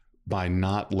by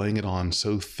not laying it on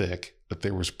so thick that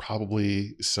there was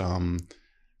probably some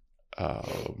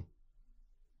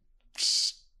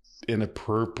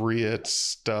inappropriate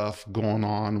stuff going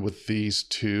on with these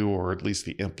two, or at least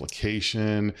the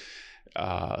implication?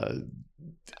 I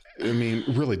mean,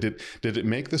 really, did it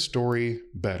make the story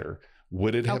better?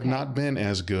 Would it have not been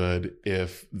as good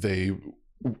if they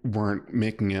weren't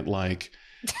making it like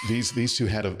these two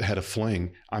had a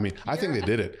fling? I mean, I think they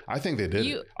did it. I think they did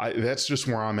it. That's just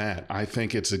where I'm at. I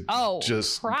think it's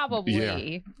probably.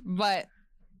 Yeah. But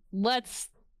let's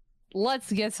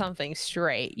get something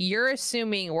straight. You're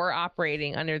assuming we're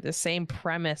operating under the same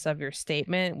premise of your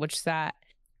statement, which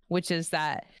is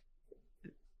that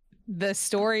the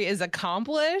story is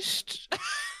accomplished.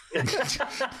 The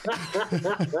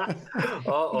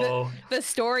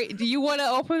story. Do you want to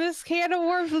open this can of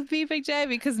worms with me, Big J?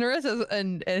 Because Narissa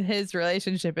and his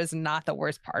relationship is not the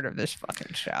worst part of this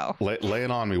fucking show. Lay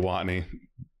it on me, Watney.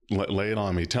 Lay it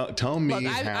on me. Tell me. Look,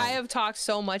 I have talked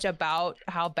so much about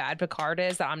how bad Picard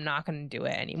is that I'm not going to do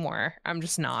it anymore. I'm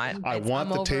just not. I want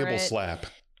the table slap.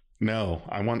 No,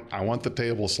 I want the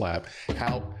table slap.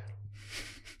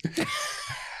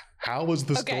 How was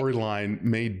the storyline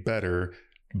made better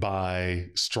by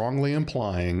strongly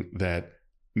implying that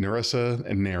Narissa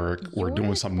and Narek were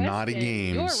doing some naughty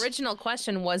games? Your original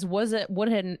question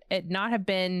would it not have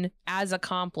been as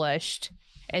accomplished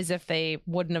as if they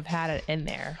wouldn't have had it in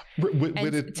there?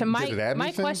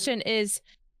 My question is,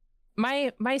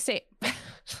 my say,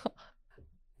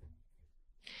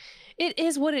 it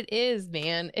is what it is,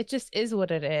 man. It just is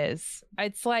what it is.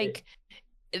 It's like,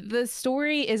 the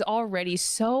story is already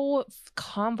so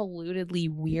convolutedly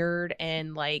weird,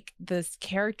 and like the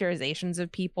characterizations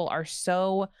of people are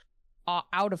so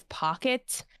out of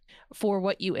pocket for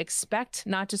what you expect,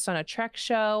 not just on a Trek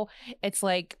show. It's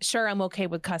like, sure, I'm okay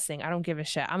with cussing, I don't give a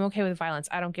shit. I'm okay with violence,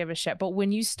 I don't give a shit. But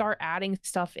when you start adding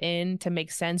stuff in to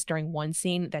make sense during one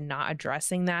scene, then not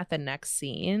addressing that the next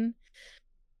scene,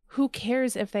 who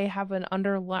cares if they have an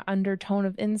undertone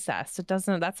of incest? It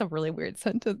doesn't. That's a really weird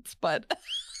sentence, but.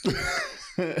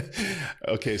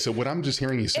 Okay, so what I'm just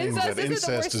hearing you saying is that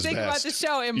incest is best. About the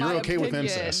show, You're okay with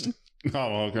incest?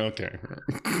 Oh, okay.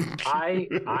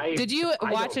 Did you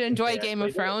watch and enjoy Game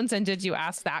of Thrones, and did you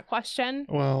ask that question?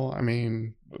 Well, I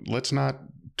mean, let's not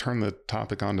turn the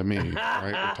topic onto me.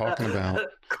 Right? We're talking about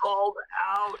called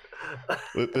out.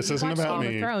 This isn't about me.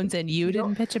 Game of Thrones, and you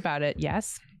didn't pitch about it.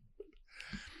 Yes.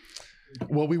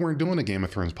 Well, we weren't doing a Game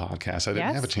of Thrones podcast. I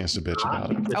didn't have a chance to bitch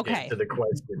about it. Okay. To the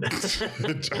question.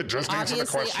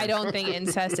 Obviously, I don't think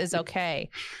incest is okay.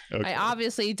 I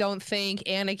obviously don't think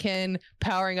Anakin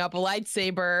powering up a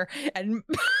lightsaber and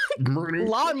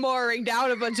lawnmowering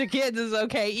down a bunch of kids is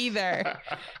okay either.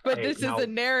 But this is a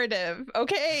narrative,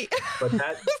 okay? But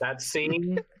that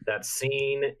scene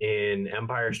in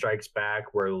Empire Strikes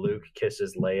Back where Luke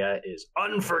kisses Leia is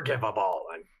unforgivable.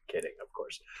 I'm kidding, of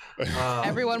course.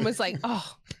 Everyone was like,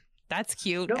 "Oh, that's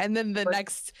cute," and then the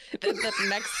next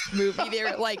movie,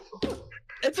 they're like,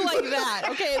 "It's like that."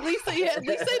 Okay, at least they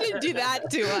didn't do that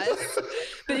to us.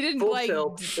 They didn't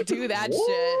do that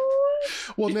shit.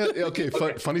 Well, no, okay.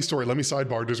 Funny story. Let me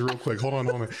sidebar just real quick. Hold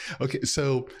on. Okay,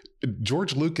 so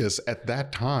George Lucas at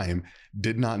that time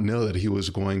did not know that he was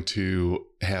going to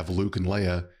have Luke and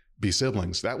Leia be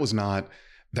siblings.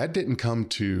 That didn't come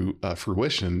to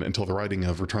fruition until the writing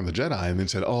of Return of the Jedi, and then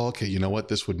said, "Oh, okay, you know what?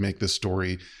 This would make this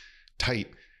story tight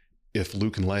if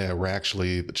Luke and Leia were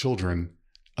actually the children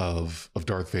of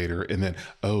Darth Vader." And then,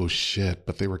 oh shit!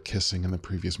 But they were kissing in the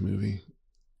previous movie.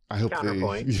 I hope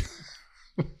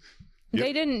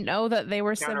they didn't know that they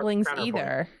were siblings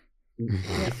either. You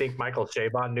think Michael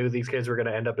Chabon knew these kids were going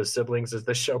to end up as siblings as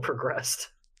the show progressed?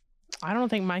 I don't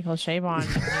think Michael Chabon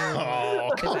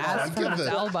knew his ass from his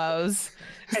elbows.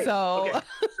 Hey, so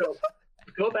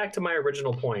go back to my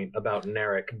original point about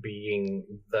Narek being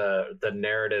the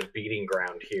narrative beating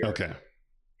ground here. Okay.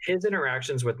 His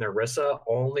interactions with Narissa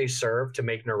only serve to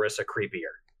make Narissa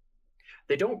creepier.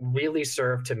 They don't really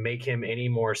serve to make him any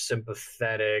more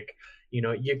sympathetic. You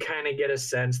know, you kind of get a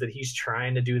sense that he's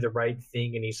trying to do the right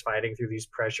thing and he's fighting through these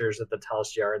pressures that the Tal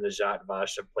Shiar and the Zhat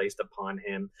Vash have placed upon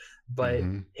him. But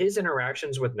his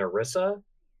interactions with Narissa,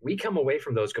 we come away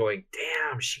from those going,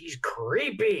 damn, she's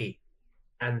creepy.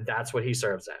 And that's what he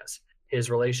serves as. His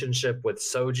relationship with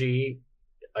Soji,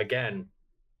 again,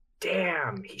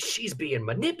 damn, she's being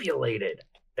manipulated.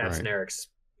 That's Narek's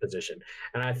position.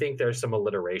 And I think there's some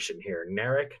alliteration here.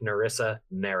 Narek, Narissa,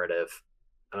 narrative.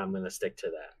 And I'm going to stick to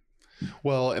that.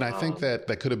 Well, and I think that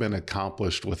could have been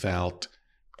accomplished without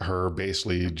her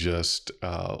basically just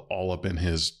all up in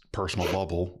his personal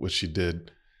bubble, which she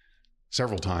did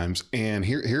several times. And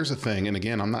here's the thing. And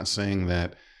again, I'm not saying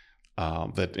that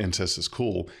that incest is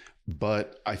cool,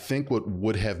 but I think what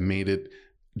would have made it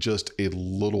just a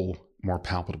little more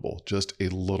palpable, just a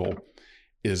little,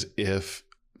 is if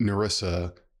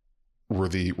Narissa were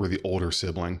the older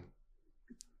sibling.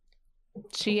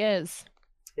 She is.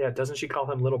 Yeah, doesn't she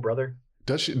call him little brother?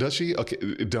 Does she? Okay,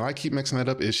 do I keep mixing that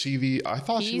up? Is she the? I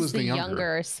thought she was the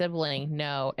younger sibling.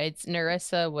 No, it's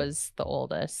Narissa was the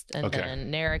oldest, and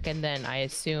then Narek, and then I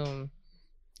assume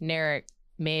Narek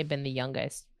may have been the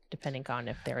youngest, depending on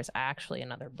if there was actually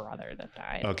another brother that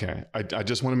died. Okay, I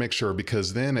just want to make sure,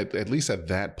 because then at least at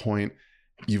that point,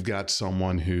 you've got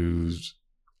someone who's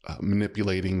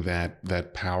manipulating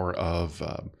that power of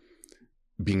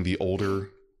being the older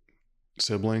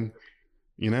sibling,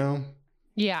 you know?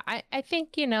 Yeah, I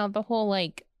think, the whole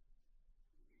like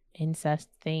incest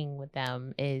thing with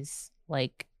them is,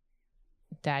 like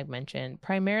Dag mentioned,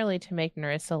 primarily to make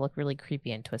Narissa look really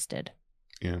creepy and twisted.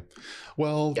 Yeah.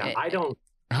 Well, yeah,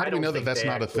 how do we know that that's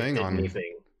not a thing on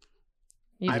anything?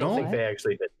 I don't think they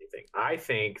actually did anything. I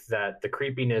think that the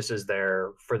creepiness is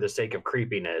there for the sake of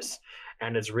creepiness,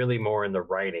 and it's really more in the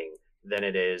writing than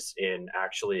it is in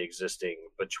actually existing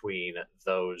between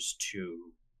those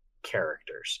two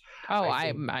characters. Oh,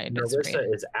 I disagree.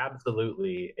 Narissa is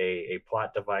absolutely a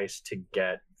plot device to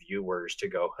get viewers to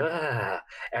go,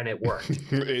 and it worked.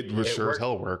 It was sure as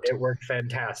hell worked. It worked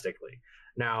fantastically.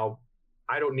 Now,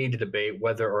 I don't need to debate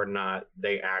whether or not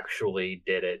they actually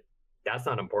did it. That's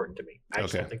not important to me. I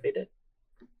just don't think they did.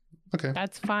 Okay.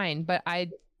 That's fine, but I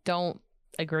don't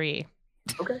agree.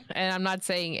 Okay. And I'm not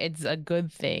saying it's a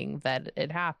good thing that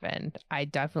it happened. I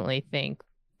definitely think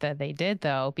that they did,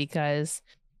 though, because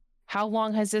how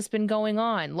long has this been going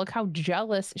on? Look how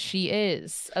jealous she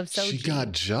is of Soji. She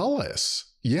got jealous.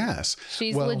 Yes.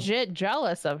 She's legit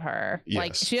jealous of her. Yes.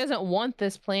 Like, she doesn't want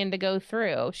this plan to go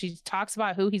through. She talks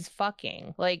about who he's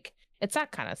fucking. Like, it's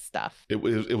that kind of stuff. It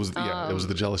was it was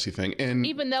the jealousy thing. And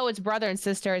even though it's brother and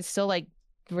sister, it's still like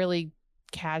really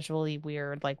casually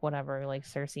weird, like whatever, like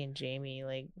Cersei and Jaime,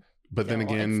 like. But then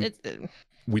again,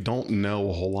 we don't know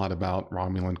a whole lot about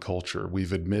Romulan culture.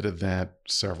 We've admitted that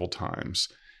several times.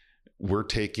 We're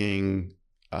taking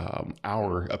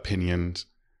our opinions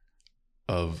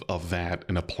of that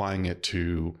and applying it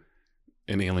to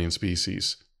an alien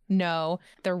species. No,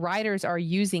 the writers are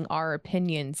using our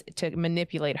opinions to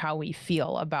manipulate how we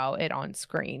feel about it on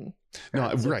screen.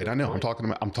 No, right. I know. I'm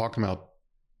talking about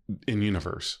in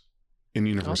universe,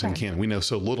 and canon. We know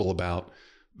so little about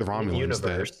the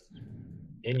Romulans.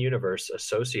 In universe, a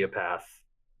sociopath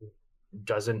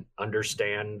doesn't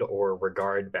understand or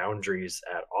regard boundaries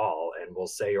at all, and will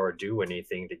say or do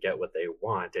anything to get what they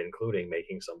want, including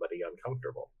making somebody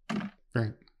uncomfortable.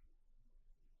 Right.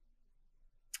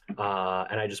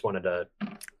 And I just wanted to.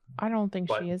 I don't think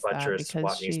she is that because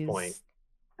Watney's she's. Point.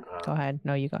 Go ahead.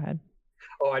 No, you go ahead.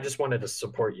 Oh, I just wanted to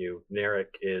support you. Narek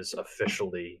is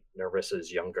officially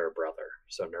Narissa's younger brother,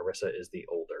 so Narissa is the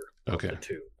older of the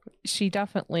two. She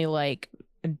definitely, like,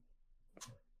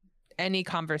 any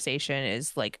conversation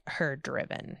is like her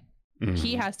driven. Mm-hmm.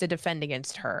 He has to defend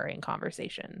against her in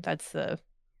conversation. That's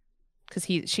because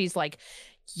she's like,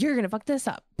 you're gonna fuck this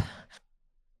up.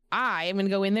 I am gonna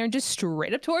go in there and just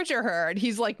straight up torture her, and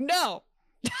he's like, no.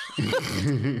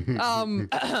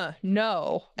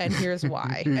 No, and here's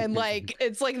why. And like,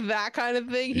 it's like that kind of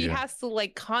thing. He has to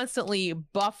like constantly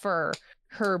buffer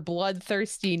her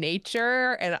bloodthirsty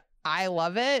nature, and I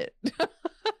love it.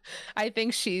 I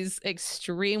think she's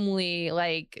extremely,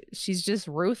 like, she's just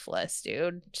ruthless,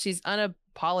 dude. She's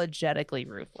unapologetically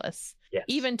ruthless. Yes.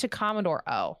 Even to Commodore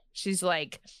O. She's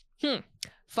like,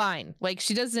 fine. Like,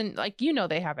 she doesn't, like,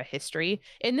 they have a history.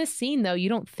 In this scene, though, you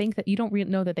don't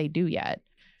know that they do yet.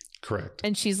 Correct.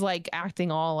 And she's like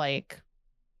acting all like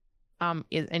an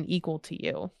equal to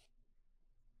you.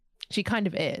 She kind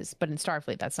of is, but in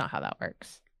Starfleet, that's not how that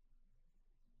works.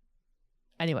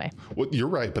 Anyway. Well, you're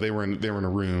right, but they were in a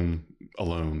room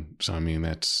alone. So I mean,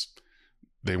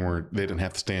 they didn't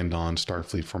have to stand on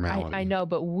Starfleet formality. I know,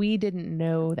 but we didn't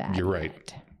know that. You're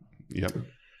right. Yet. Yep.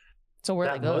 So we're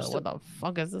like, what the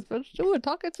fuck is this bitch doing?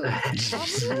 Talking to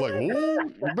like,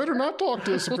 you better not talk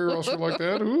to a superior officer like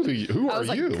that. Who are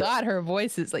you? Like, God, her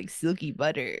voice is like silky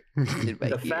butter in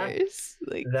my ears.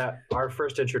 Like, that our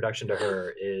first introduction to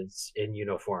her is in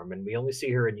uniform, and we only see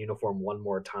her in uniform one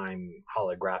more time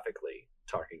holographically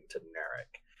talking to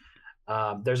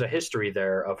Narek. There's a history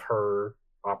there of her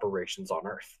operations on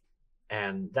Earth.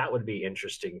 And that would be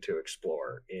interesting to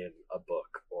explore in a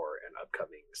book or an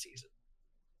upcoming season.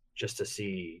 Just to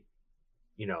see,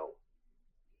 you know,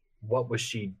 what was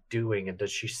she doing, and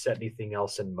does she set anything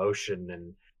else in motion?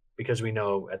 And because we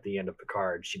know at the end of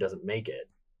Picard she doesn't make it,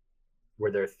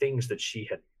 were there things that she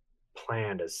had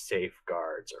planned as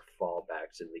safeguards or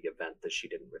fallbacks in the event that she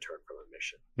didn't return from a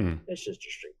mission? It's just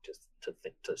interesting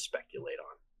to speculate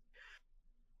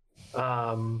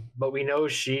on. But we know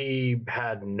she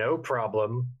had no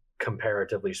problem,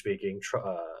 comparatively speaking,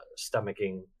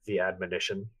 stomaching the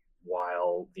admonition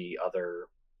while the other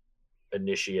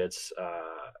initiates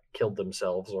killed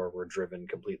themselves or were driven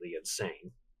completely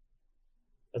insane.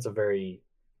 That's a very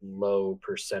low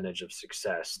percentage of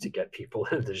success to get people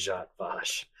into Zhat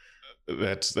Vash.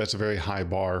 That's a very high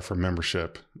bar for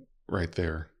membership right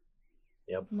there.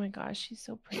 Yep. Oh my gosh, she's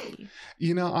so pretty.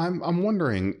 You know, I'm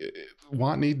wondering,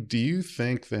 Watney, do you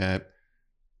think that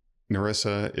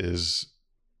Narissa is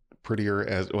prettier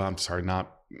as, well, I'm sorry,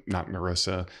 not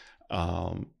Narissa,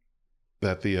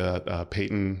 that the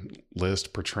Peyton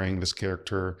List portraying this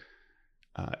character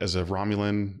as a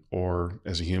Romulan or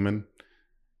as a human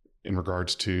in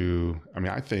regards to, I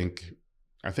mean, I think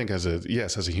as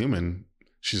a human,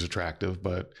 she's attractive,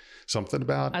 but something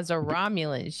about as a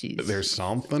Romulan, there's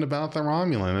something about the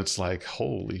Romulan. It's like,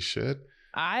 holy shit.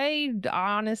 I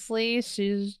honestly,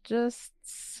 she's just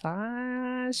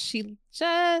she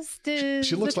just is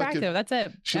she looks attractive. Like That's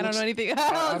it. I don't know anything else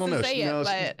I don't know. Say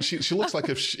it, but she looks like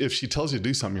if she tells you to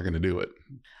do something, you're going to do it.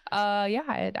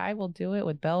 Yeah, I will do it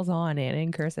with bells on and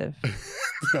in cursive.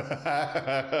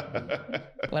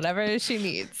 Whatever she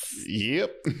needs.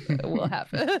 Yep. Will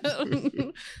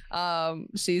happen.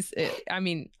 I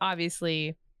mean,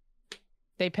 obviously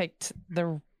they picked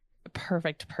the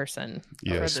perfect person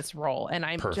for this role. And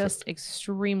I'm just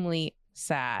extremely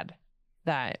sad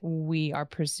that we are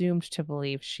presumed to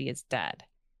believe she is dead.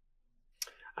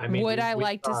 I mean, would I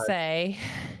like to say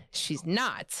she's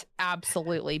not?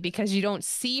 Absolutely, because you don't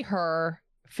see her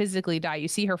physically die. You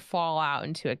see her fall out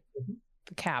into a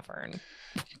cavern.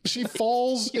 She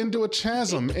falls into a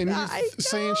chasm, and you're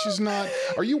saying she's not.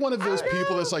 Are you one of those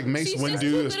people that's like Mace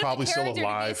Windu is probably still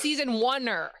alive? Season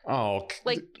oneer. Oh,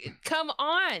 like come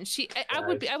on!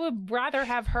 I would rather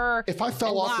have her if I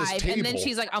fell off this table, and then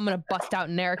she's like, I'm gonna bust out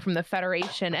Narek from the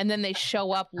Federation, and then they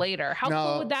show up later. How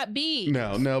cool would that be?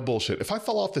 No bullshit. If I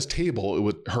fell off this table, it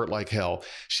would hurt like hell.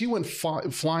 She went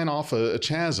flying off a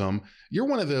chasm. You're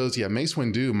one of those. Yeah, Mace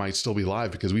Windu might still be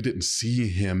alive because we didn't see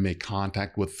him make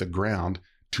contact with the ground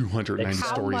 290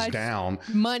 stories down.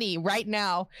 Money right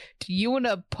now do you want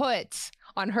to put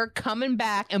on her coming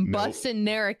back and busting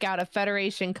Narek out of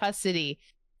Federation custody?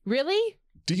 Really?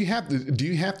 Do you have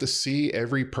to see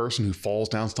every person who falls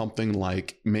down something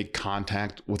like make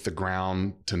contact with the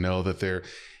ground to know that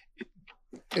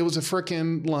it was a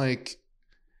freaking like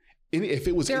if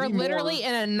it was they're literally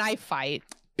in a knife fight.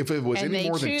 If it was any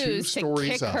more than 2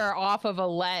 stories to kick her off of a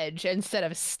ledge instead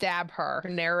of stab her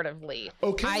narratively.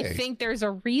 Okay. I think there's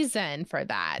a reason for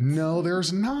that. No,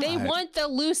 there's not. They want the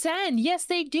loose end. Yes,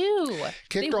 they do.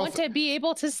 They want to be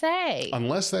able to say.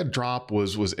 Unless that drop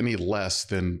was any less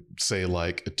than, say,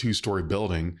 like a 2-story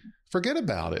building, forget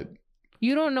about it.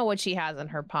 You don't know what she has in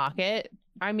her pocket.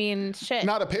 I mean, shit.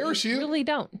 Not a parachute. You really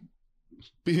don't.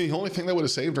 Be the only thing that would have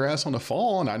saved her ass on the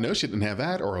fall, and I know she didn't have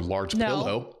that, or a large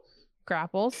pillow.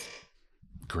 Grapples.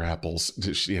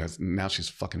 Yeah, now she's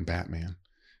fucking Batman.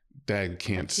 Dag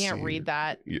can't see. Can't read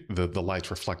that. The lights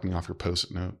reflecting off your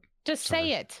post-it note. Just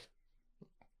say it.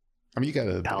 I mean, you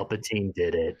gotta. Palpatine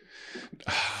did it.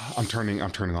 I'm turning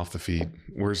off the feed.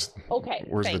 Where's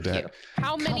the deck?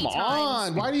 How many times? Come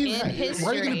on! Why are you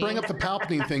going to bring up the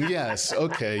Palpatine thing? Yes.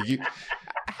 Okay.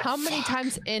 How many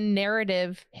times in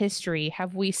narrative history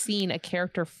have we seen a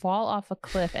character fall off a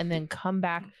cliff and then come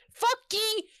back?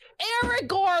 Fucking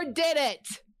Aragorn did it.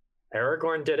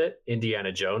 Aragorn did it.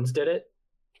 Indiana Jones did it.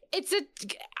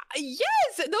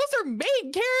 Yes, those are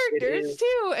main characters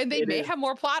too, and they may have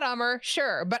more plot armor,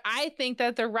 sure. But I think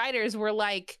that the writers were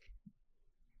like,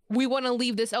 we want to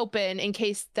leave this open in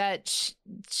case that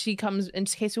she comes, in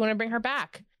case we want to bring her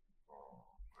back.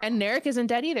 And Narek isn't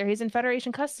dead either; he's in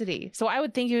Federation custody. So I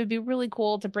would think it would be really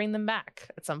cool to bring them back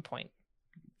at some point.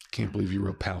 Can't believe you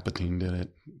wrote Palpatine did it.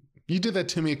 You did that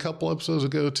to me a couple episodes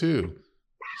ago too.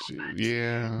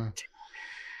 Yeah.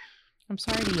 I'm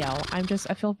sorry to yell. I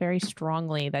feel very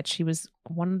strongly that she was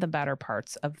one of the better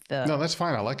parts of the. No, that's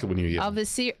fine. I like it when you yell. Of the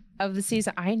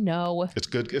season. I know. It's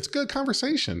good. It's good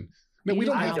conversation. No, we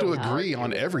don't have to agree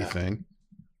on everything.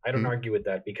 I don't argue with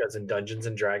that because in Dungeons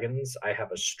and Dragons, I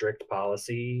have a strict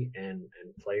policy, and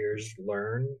players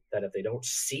learn that if they don't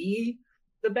see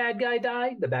the bad guy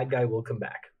die, the bad guy will come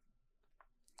back.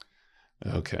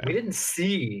 Okay. We didn't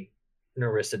see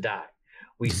Narissa die.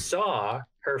 We saw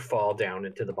her fall down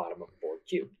into the bottom of the Borg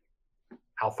cube.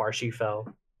 How far she fell,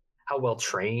 how well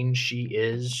trained she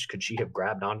is. Could she have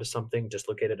grabbed onto something,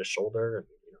 dislocated a shoulder, and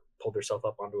pulled herself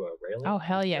up onto a railing? Oh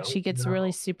hell yeah! She gets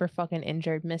really super fucking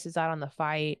injured, misses out on the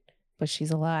fight, but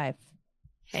she's alive,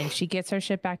 and she gets her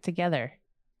shit back together,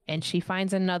 and she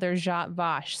finds another Zhat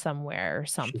Vash somewhere or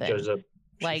something. She shows up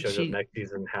next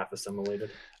season half assimilated.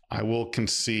 I will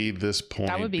concede this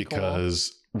point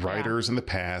because writers in the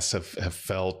past have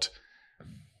felt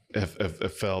the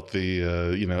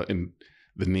in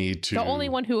the need to. The only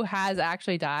one who has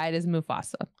actually died is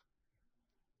Mufasa.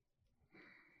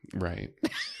 Right.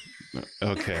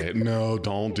 Okay. No,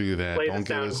 don't do that. Play don't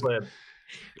the sound clip.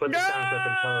 Put the sound clip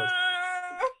in post.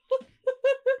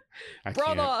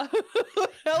 Brother,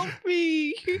 help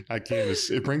me. I can't.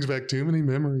 It brings back too many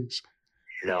memories.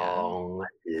 Long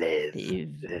live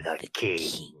the king.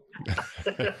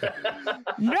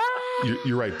 No.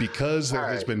 You're right, because there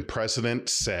has been precedent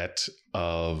set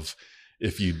of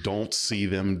if you don't see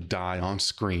them die on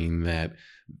screen, that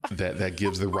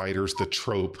gives the writers the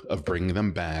trope of bringing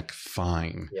them back.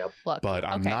 Fine. Yep. Look, but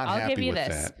I'm not happy with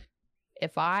that.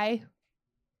 If I,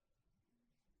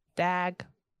 Dag,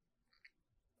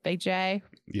 Big J,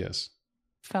 yes,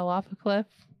 fell off a cliff,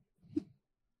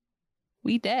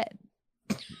 we dead.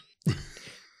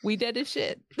 We dead as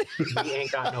shit. We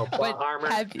ain't got no plot armor.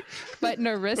 But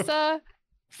Narissa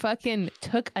fucking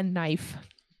took a knife,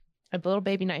 a little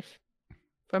baby knife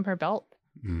from her belt,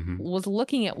 was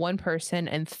looking at one person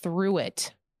and threw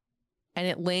it, and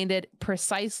it landed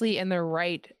precisely in the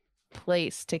right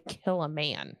place to kill a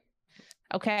man.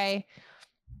 Okay,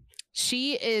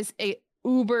 she is a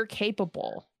uber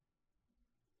capable,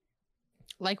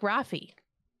 like Raffi.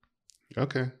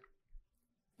 Okay.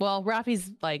 Well,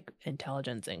 Raffi's like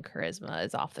intelligence and charisma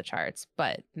is off the charts,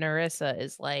 but Narissa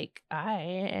is like,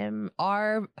 I'm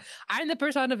the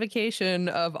personification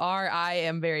of I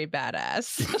am very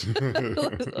badass.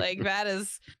 Like that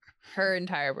is her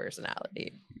entire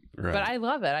personality. Right. But I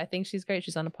love it. I think she's great.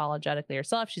 She's unapologetically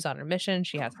herself. She's on her mission.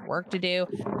 She has work to do.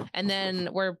 And then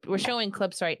we're showing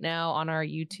clips right now on our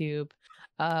YouTube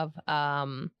of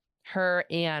her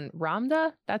and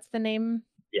Ramda. That's the name.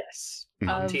 Yes.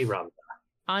 Auntie Ramda.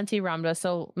 Auntie Ramda.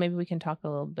 So maybe we can talk a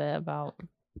little bit about.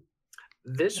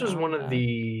 This was one of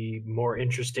the more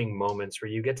interesting moments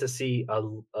where you get to see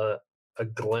a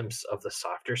glimpse of the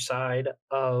softer side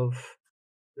of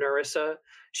Narissa.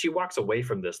 She walks away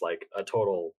from this like a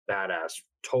total badass,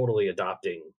 totally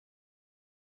adopting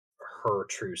her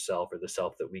true self, or the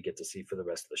self that we get to see for the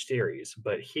rest of the series.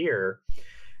 But here,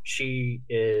 she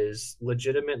is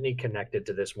legitimately connected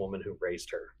to this woman who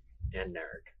raised her and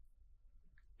Narek,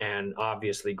 and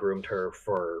obviously groomed her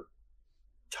for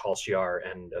Tal Shiar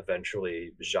and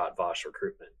eventually Zhat Vash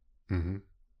recruitment. Mm-hmm.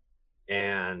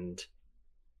 And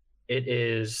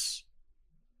it's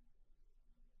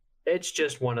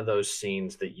just one of those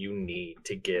scenes that you need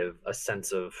to give a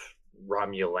sense of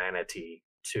Romulanity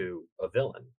to a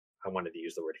villain. I wanted to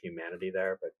use the word humanity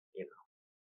there, but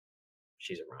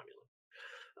she's a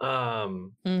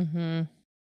Romulan.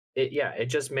 It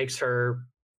just makes her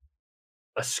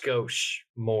a skosh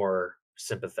more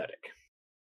sympathetic,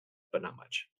 but not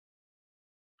much,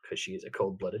 because she is a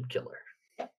cold-blooded killer.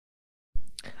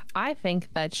 I think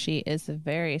that she is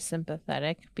very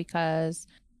sympathetic because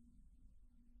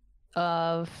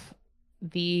of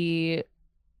the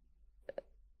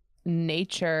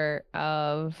nature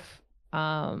of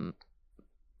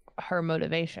her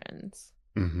motivations.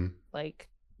 Like,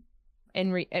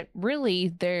 and really,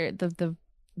 the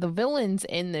villains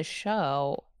in the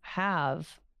show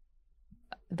have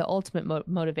the ultimate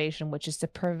motivation, which is to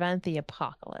prevent the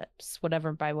apocalypse,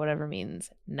 by whatever means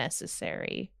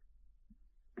necessary.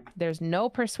 There's no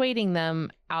persuading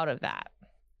them out of that.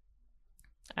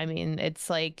 I mean, it's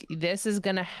like, this is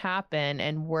going to happen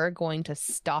and we're going to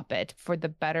stop it for the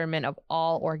betterment of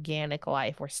all organic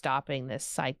life. We're stopping this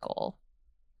cycle.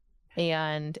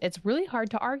 And it's really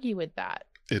hard to argue with that.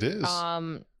 It is.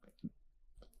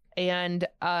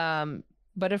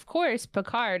 But of course,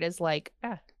 Picard is like,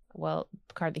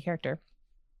 Picard, the character,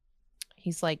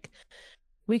 he's like,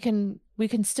 we can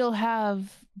still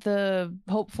have the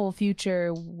hopeful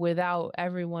future without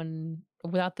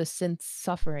the synths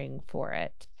suffering for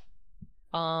it.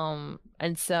 And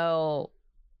so,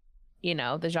 the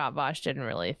Zhat Vash didn't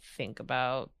really think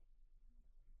about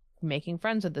making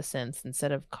friends with the synths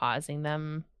instead of causing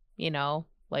them,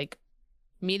 like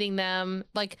meeting them.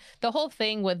 Like the whole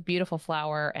thing with Beautiful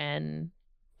Flower and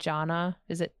Jana,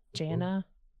 is it Jana?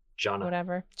 Jana.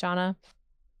 Whatever. Jana.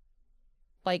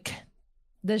 like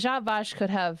the Zhat Vash could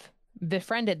have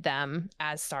befriended them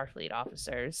as Starfleet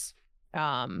officers,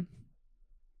 and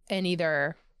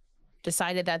either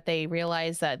decided that they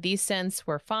realized that these synths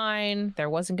were fine, there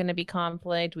wasn't going to be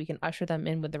conflict, we can usher them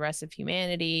in with the rest of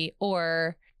humanity,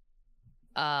 or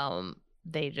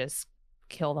they just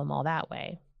kill them all that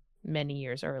way many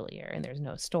years earlier and there's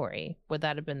no story. Would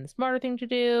that have been the smarter thing to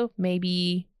do?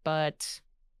 Maybe, but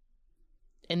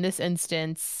in this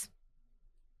instance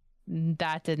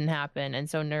that didn't happen, and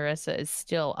so Narissa is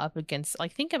still up against,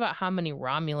 like, think about how many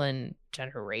Romulan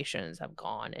generations have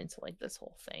gone into like this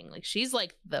whole thing. Like, she's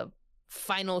like the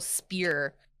final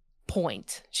spear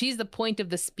point. She's the point of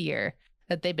the spear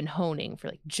that they've been honing for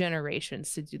like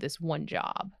generations to do this one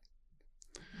job.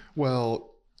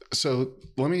 Well, so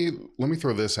let me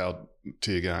throw this out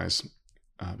to you guys,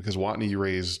 because Watney, you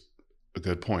raised a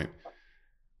good point.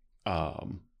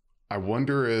 I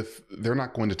wonder if they're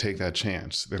not going to take that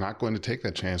chance. They're not going to take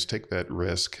that chance, take that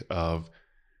risk of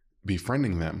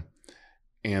befriending them.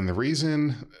 And the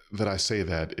reason that I say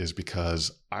that is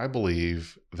because I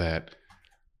believe that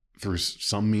through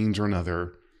some means or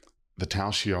another, the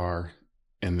Tal Shiar,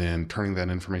 and then turning that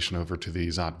information over to the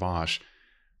Zhat Vash,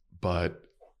 but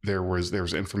there was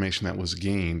information that was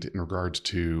gained in regards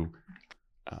to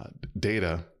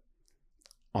Data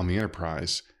on the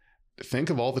Enterprise. Think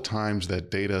of all the times that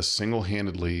Data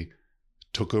single-handedly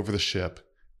took over the ship.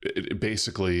 It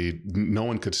basically, no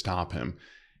one could stop him.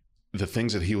 The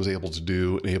things that he was able to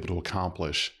do and able to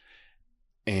accomplish.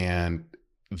 And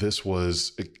this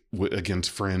was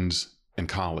against friends and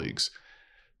colleagues.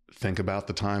 Think about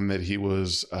the time that he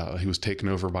was taken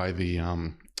over by the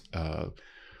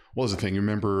what was the thing? You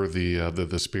remember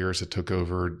the spirits that took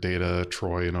over Data,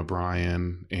 Troy, and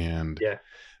O'Brien, and yeah,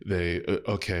 they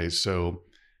okay. So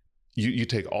you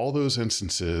take all those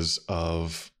instances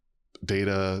of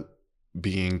Data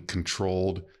being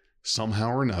controlled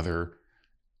somehow or another,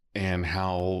 and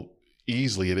how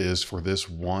easily it is for this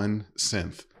one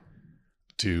synth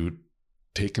to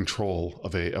take control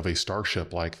of a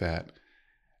starship like that.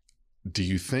 Do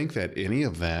you think that any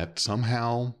of that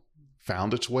somehow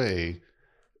found its way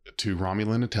to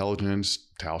Romulan intelligence,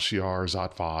 Tal Shiar,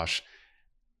 Zhat Vash,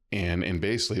 and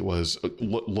basically it was,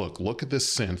 look at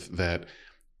this synth that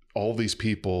all these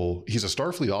people, he's a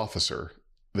Starfleet officer,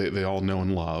 they all know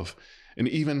and love, and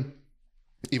even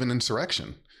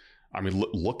Insurrection. I mean,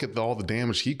 look at all the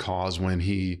damage he caused when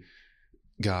he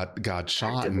got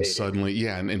shot activated. And suddenly,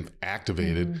 and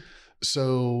activated. Mm-hmm.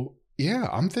 So yeah,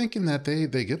 I'm thinking that they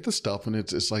get the stuff, and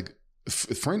it's like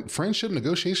friendship,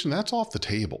 negotiation, that's off the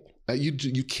table.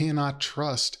 You cannot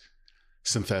trust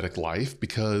synthetic life,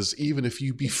 because even if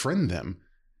you befriend them,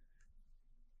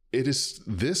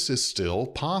 this is still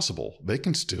possible. They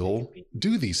can still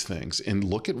do these things. And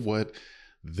look at what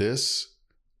this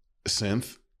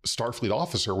synth Starfleet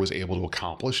officer was able to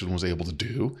accomplish and was able to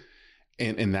do.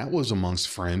 And that was amongst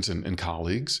friends and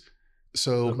colleagues.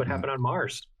 So look what happened on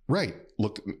Mars. Right.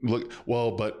 Look.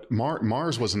 Well, but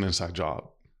Mars was an inside job.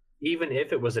 Even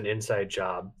if it was an inside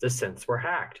job, the synths were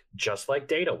hacked, just like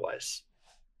Data was.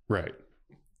 Right.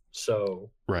 So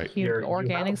right.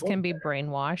 Organics can be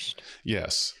brainwashed.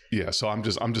 Yes. Yeah. So I'm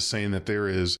just saying that there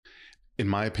is, in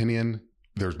my opinion,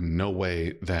 there's no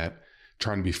way that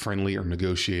trying to be friendly or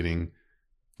negotiating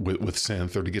with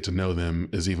synth or to get to know them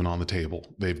is even on the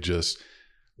table. They've just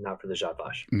not for the Zhat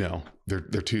Vash. No, they're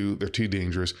too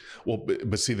dangerous. Well,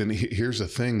 but see, then here's the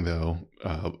thing though,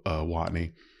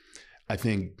 Watney. I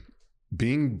think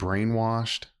being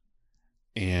brainwashed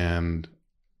and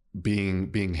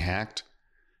being hacked,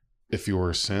 if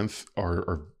you're a synth,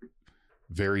 are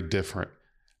very different.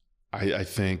 I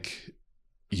think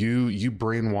you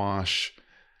brainwash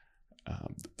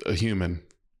a human,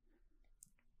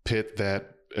 pit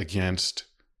that against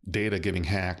Data getting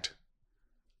hacked.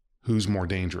 Who's more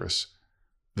dangerous?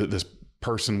 This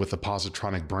person with a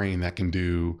positronic brain that can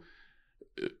do,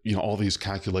 all these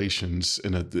calculations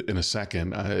in a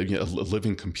second, a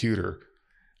living computer.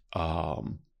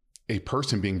 A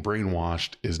person being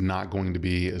brainwashed is not going to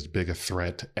be as big a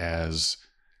threat as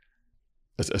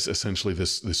essentially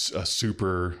this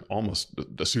super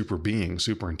being,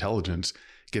 super intelligence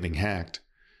getting hacked.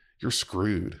 You're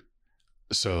screwed.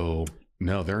 So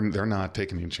no, they're not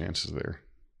taking any chances there.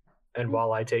 And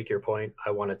while I take your point,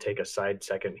 I want to take a side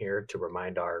second here to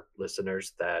remind our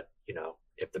listeners that,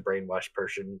 if the brainwashed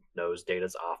person knows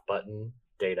Data's off button,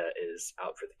 Data is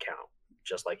out for the count,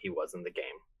 just like he was in the game,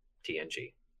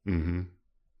 TNG. Mm-hmm.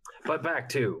 But back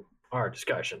to our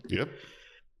discussion. Yep.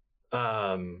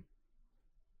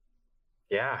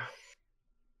 Yeah.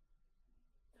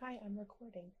 Hi, I'm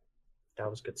recording. That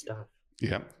was good stuff.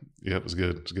 Yeah. Yeah, it was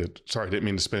good. It was good. Sorry, I didn't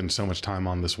mean to spend so much time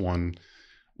on this one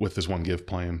with this one GIF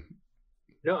playing.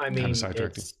 No, I mean,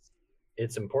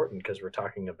 it's important because we're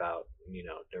talking about,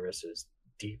 Nerissa's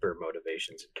deeper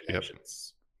motivations and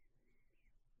connections.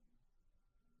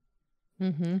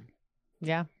 Yep. Mm-hmm.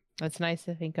 Yeah. It's nice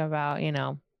to think about,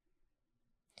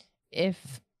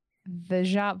 if the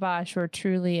Zhat Vash were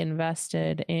truly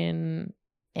invested in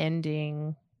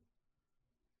ending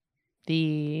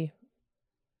the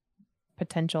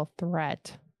potential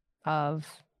threat of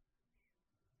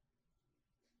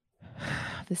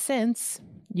the synths,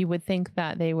 you would think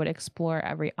that they would explore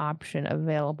every option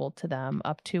available to them,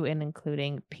 up to and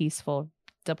including peaceful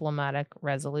diplomatic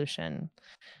resolution.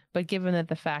 But given that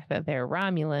the fact that they're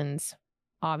Romulans,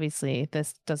 obviously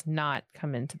this does not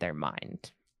come into their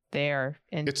mind.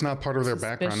 It's not part of their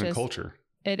background and culture.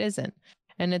 It isn't.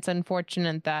 And it's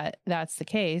unfortunate that that's the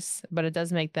case, but it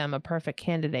does make them a perfect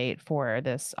candidate for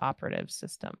this operative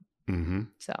system. Mm-hmm.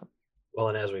 So, well,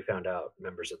 and as we found out,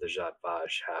 members of the Zhat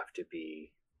Vash have to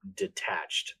be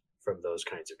detached from those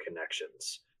kinds of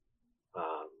connections.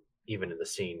 Even in the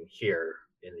scene here,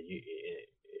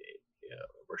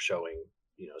 we're showing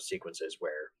sequences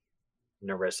where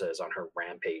Nerissa is on her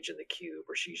rampage in the cube,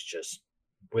 where she's just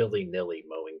willy-nilly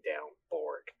mowing down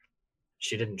Borg.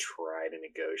 She didn't try to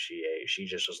negotiate. She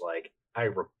just was like,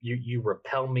 you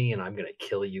repel me and I'm going to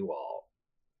kill you all.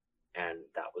 And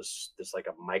that was just like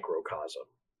a microcosm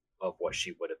of what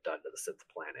she would have done to the Synth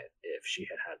planet if she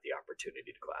had had the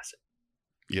opportunity to class it.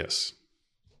 Yes.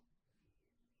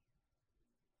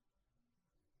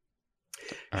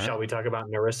 Shall we talk about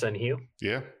Nerissa and Hugh?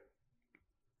 Yeah.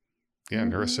 Yeah,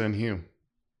 Nerissa and Hugh.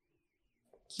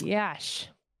 Gosh.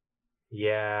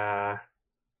 Yeah.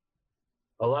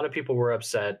 A lot of people were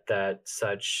upset that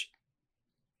such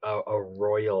a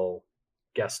royal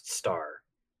guest star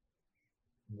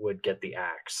would get the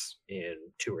axe in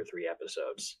 2 or 3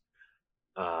 episodes.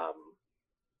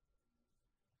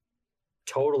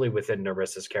 Totally within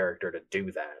Nerissa's character to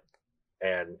do that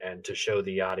and to show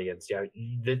the audience,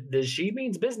 she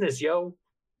means business, yo.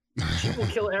 She will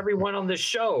kill everyone on this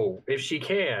show if she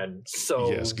can.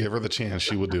 So yes, give her the chance,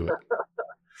 she will do it.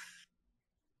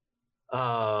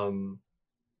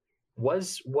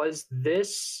 Was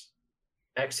this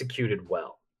executed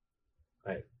well?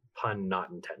 Pun not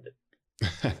intended.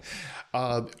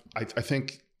 I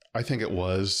think it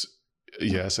was,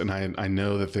 yes, and I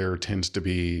know that there tends to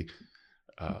be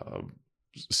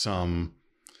some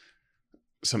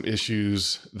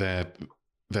issues that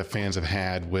fans have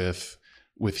had with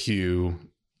Hugh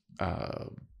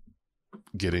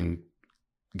getting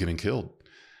killed.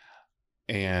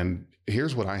 And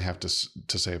here's what I have to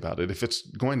say about it. If it's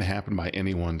going to happen by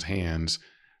anyone's hands,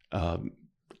 I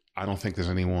don't think there's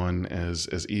anyone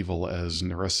as evil as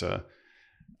Nerissa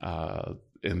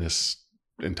in this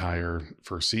entire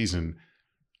first season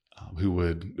who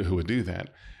would do that.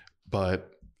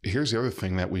 But here's the other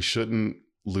thing that we shouldn't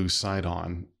lose sight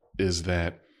on is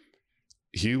that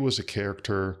Hugh was a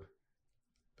character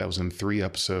that was in 3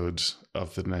 episodes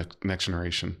of the Next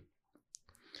Generation.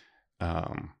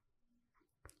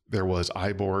 There was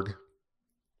Iborg,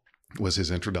 was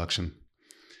his introduction.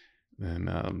 Then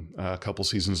a couple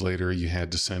seasons later, you had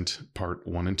Descent Part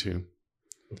 1 and 2,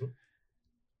 mm-hmm.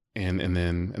 and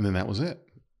then that was it.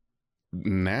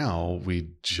 Now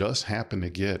we just happen to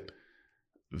get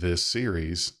this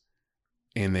series,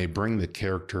 and they bring the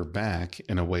character back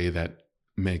in a way that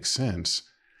makes sense.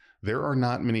 There are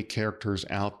not many characters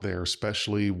out there,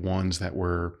 especially ones that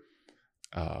were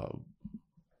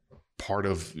part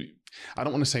of, I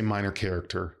don't want to say minor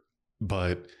character,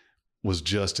 but was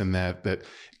just in that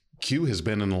Q has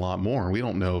been in a lot more, and we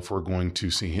don't know if we're going to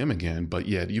see him again, but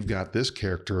yet you've got this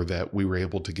character that we were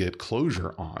able to get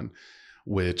closure on,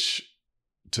 which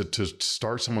to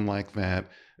start someone like that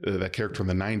character in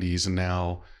the 90s, and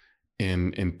now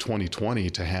in 2020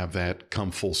 to have that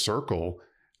come full circle,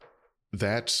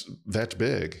 that's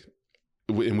big.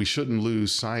 And we shouldn't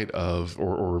lose sight of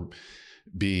or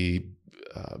be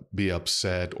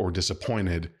upset or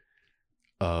disappointed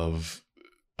of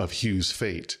Hugh's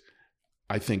fate.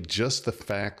 I think just the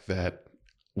fact that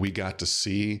we got to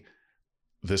see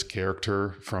this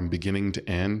character from beginning to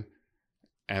end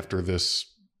after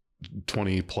this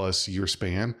 20 plus year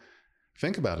span,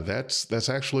 think about it. That's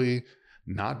actually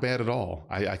not bad at all.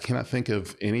 I cannot think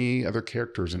of any other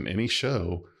characters in any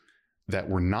show that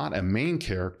were not a main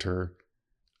character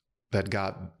that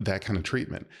got that kind of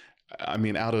treatment. I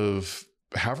mean, out of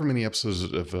however many episodes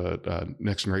of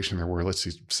Next Generation there were, let's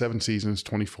see, 7 seasons,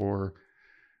 24,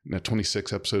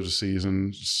 26 episodes a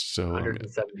season. So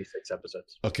 176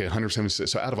 episodes. Okay,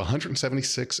 176. So out of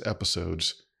 176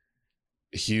 episodes,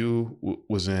 Hugh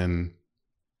was in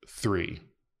 3.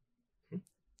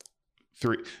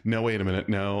 No, wait a minute.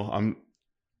 No,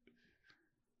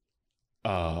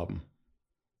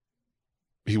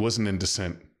 he wasn't in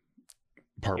Descent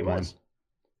Part 1.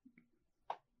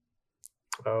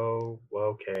 Oh,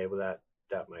 okay. Well,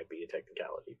 that might be a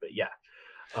technicality, but yeah.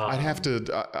 I'd have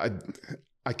to.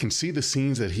 I can see the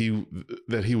scenes that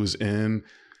he was in,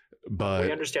 but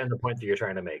we understand the point that you're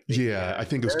trying to make. Yeah, I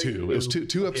think it was 2. It was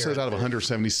two episodes out of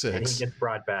 176. And he gets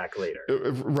brought back later.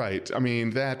 Right. I mean,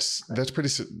 that's pretty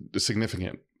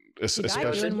significant. He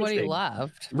died doing what he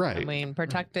loved. Right. I mean,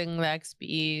 protecting the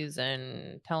XBs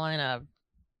and telling a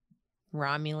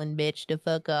Romulan bitch to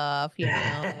fuck off,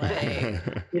 like,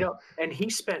 and he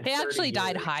spent. He actually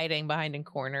died hiding behind a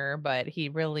corner, but he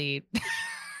really.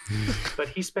 But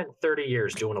he spent 30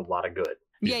 years doing a lot of good.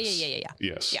 Yeah.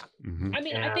 Yes. Yeah. Mm-hmm. I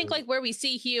mean, I think like where we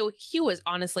see Hugh was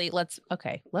honestly, let's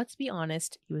be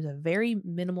honest. He was a very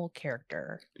minimal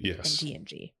character in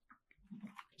TNG.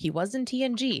 He was in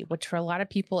TNG, which for a lot of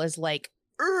people is like,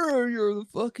 you're the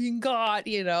fucking god,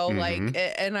 like,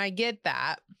 and I get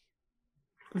that.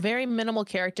 Very minimal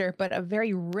character, but a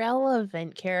very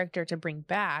relevant character to bring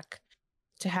back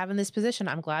to have in this position.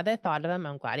 I'm glad they thought of him.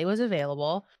 I'm glad he was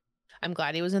available. I'm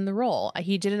glad he was in the role.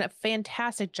 He did a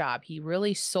fantastic job. He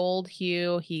really sold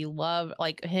Hugh. He loved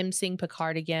like him seeing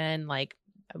Picard again, like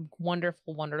a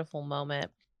wonderful, wonderful moment.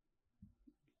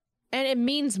 And it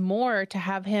means more to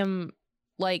have him,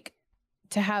 like,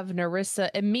 to have Narissa.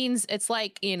 It means it's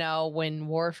like, when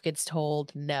Worf gets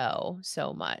told no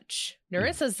so much.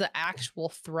 Narissa's the actual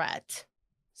threat.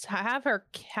 So have her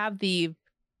have the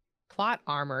plot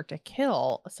armor to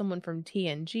kill someone from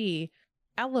TNG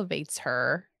elevates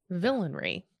her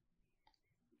villainry.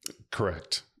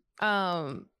 Correct.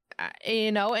 And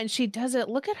she does it.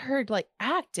 Look at her like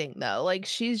acting though. Like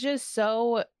she's just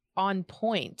so on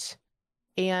point.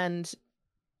 And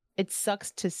it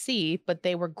sucks to see, but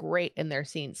they were great in their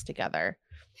scenes together.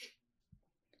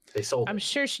 They sold I'm it.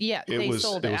 sure they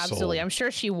sold it. Absolutely. Sold. I'm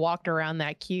sure she walked around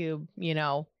that cube,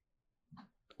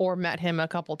 or met him a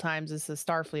couple times as a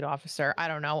Starfleet officer. I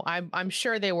don't know. I'm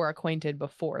sure they were acquainted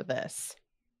before this.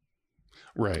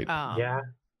 Right. Yeah,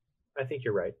 I think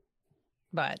you're right.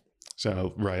 But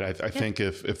so right, I think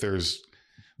if there's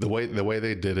the way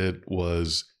they did it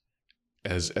was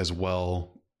as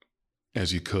well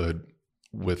as you could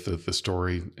with the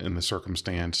story and the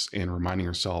circumstance, and reminding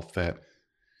yourself that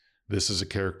this is a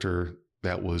character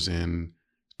that was in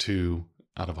 2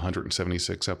 out of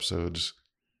 176 episodes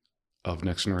of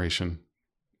Next Generation.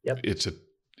 Yep.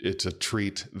 It's a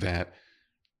treat that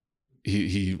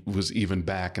he was even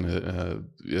back in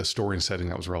a story and setting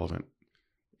that was relevant.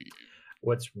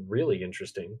 What's really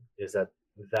interesting is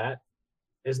that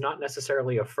is not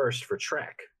necessarily a first for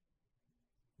Trek.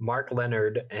 Mark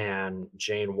Leonard and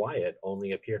Jane Wyatt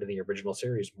only appeared in the original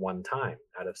series 1 time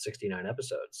out of 69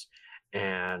 episodes.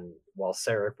 And while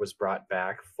Sarek was brought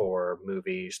back for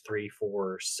movies 3,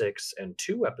 4, 6, and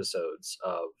 2 episodes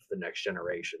of The Next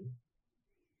Generation,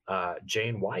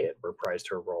 Jane Wyatt reprised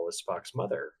her role as Spock's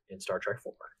mother in Star Trek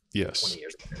 4. Yes. 20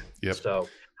 years later. Yep. So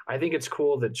I think it's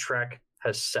cool that Trek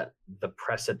has set the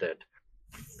precedent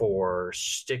for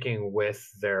sticking with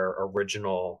their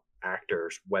original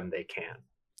actors when they can.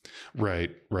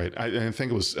 Right. I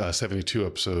think it was 72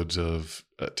 episodes of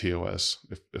TOS,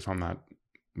 if I'm not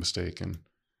mistaken.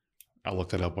 I'll look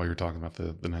that up while you're talking about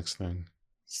the next thing.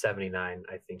 79,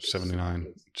 I think.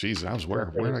 79. Jeez, I was where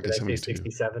did I get 72?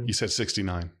 67? You said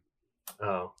 69.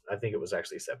 Oh, I think it was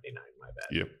actually 79. My bad.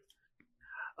 Yep.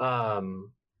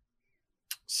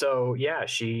 So yeah,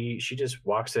 she just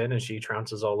walks in and she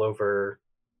trounces all over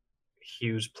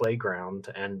Hugh's playground,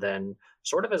 and then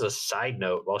sort of as a side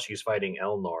note, while she's fighting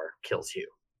Elnor, kills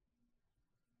Hugh,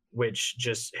 which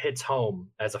just hits home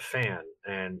as a fan.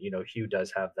 And Hugh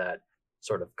does have that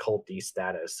sort of culty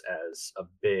status as a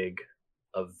big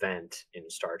event in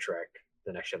Star Trek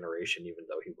The Next Generation, even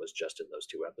though he was just in those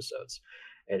 2 episodes.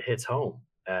 It hits home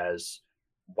as,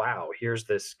 wow, here's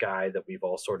this guy that we've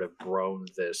all sort of grown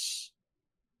this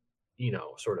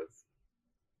sort of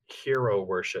hero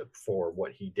worship for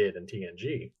what he did in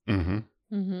TNG. Mm-hmm.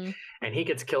 Mm-hmm. And he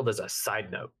gets killed as a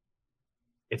side note.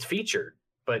 It's featured,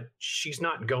 but she's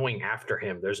not going after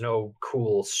him. There's no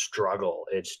cool struggle.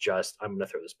 It's just, I'm going to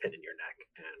throw this pin in your neck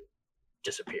and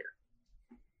disappear.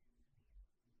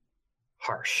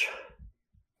 Harsh.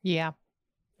 Yeah,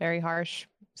 very harsh.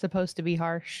 Supposed to be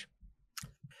harsh.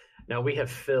 Now we have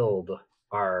filled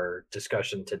our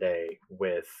discussion today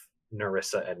with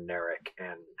Narissa and Narek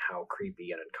and how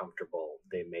creepy and uncomfortable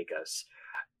they make us.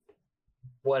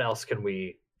 What else can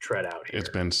we tread out here? It's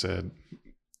been said.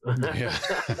 Yeah.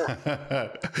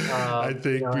 I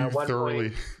think we thoroughly.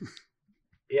 Point,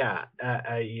 yeah,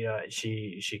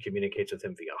 she communicates with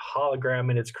him via hologram,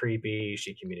 and it's creepy.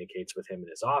 She communicates with him in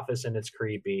his office, and it's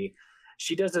creepy.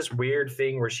 She does this weird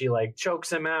thing where she like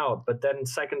chokes him out, but then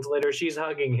seconds later she's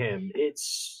hugging him.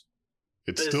 It's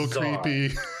still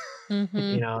creepy.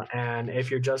 Mm-hmm. And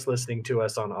if you're just listening to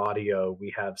us on audio,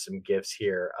 we have some gifs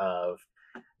here of,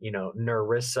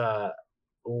 Nerissa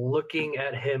looking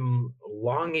at him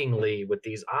longingly with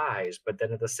these eyes, but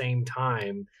then at the same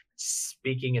time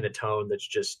speaking in a tone that's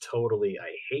just totally,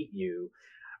 I hate you,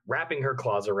 wrapping her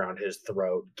claws around his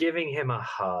throat, giving him a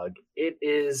hug. It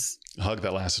is a hug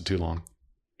that lasted too long.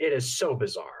 It is so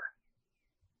bizarre.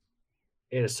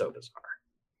 It is so bizarre.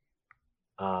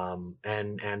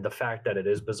 And the fact that it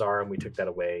is bizarre and we took that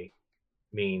away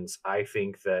means I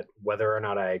think that whether or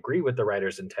not I agree with the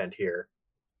writer's intent here,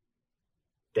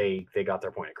 they got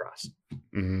their point across.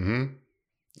 Mm-hmm.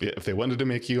 Yeah, if they wanted to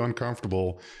make you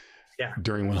uncomfortable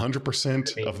during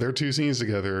 100% of their 2 scenes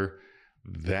together,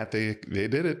 that they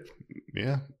did it.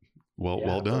 Yeah.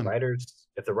 Well done.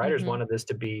 If the writers wanted this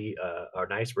to be a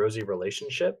nice rosy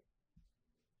relationship,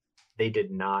 they did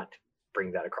not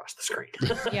bring that across the screen.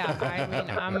 Yeah,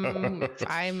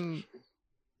 I mean,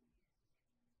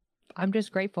 I'm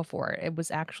just grateful for it. It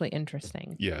was actually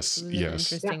interesting. Yes, it was an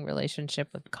interesting relationship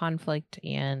with conflict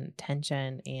and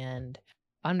tension and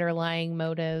underlying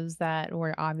motives that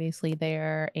were obviously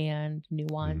there and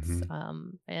nuance.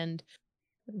 And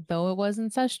though it was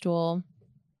incestual,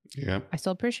 I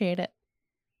still appreciate it.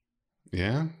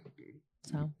 Yeah.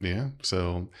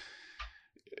 So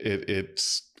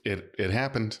it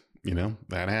happened.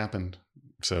 That happened.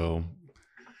 So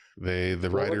the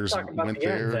writers went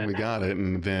there and we got it,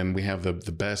 and then we have the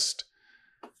best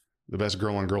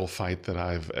girl on girl fight that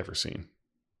I've ever seen.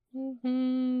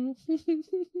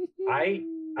 I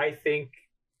think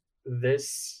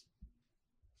this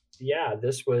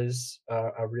was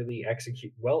a really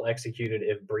well executed,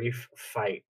 if brief,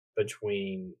 fight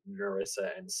between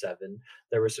Nerissa and Seven.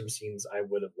 There were some scenes I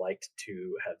would have liked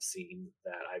to have seen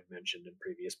that I've mentioned in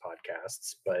previous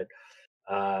podcasts, but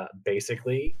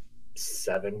basically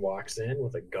Seven walks in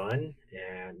with a gun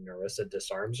and Nerissa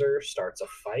disarms her, starts a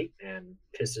fight, and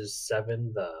pisses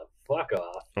Seven the fuck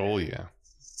off. Oh yeah.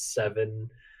 Seven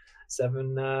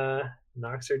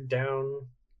knocks her down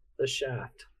the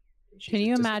shaft. Can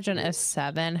you imagine if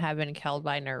Seven had been killed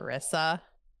by Nerissa?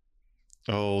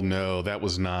 Oh no, that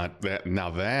was not that. Now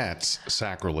that's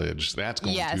sacrilege. That's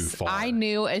going too far. I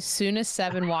knew as soon as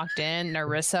Seven walked in,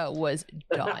 Nerissa was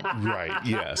done. Right.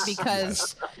 Yes.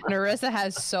 Because Nerissa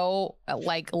has so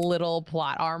little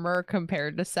plot armor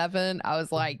compared to Seven. I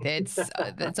was like,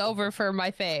 it's over for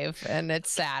my fave, and it's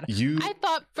sad. I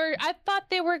thought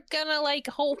they were gonna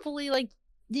hopefully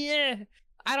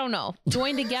I don't know,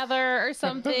 join together or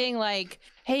something.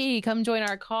 Hey, come join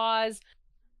our cause.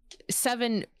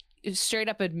 Seven straight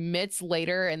up admits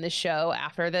later in the show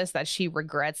after this that she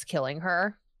regrets killing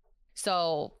her.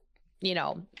 So,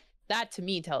 that to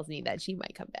me tells me that she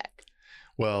might come back.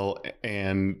 Well,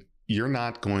 and you're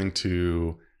not going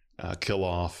to kill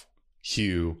off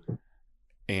Hugh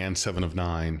and 7 of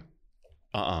 9.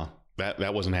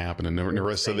 That wasn't happening.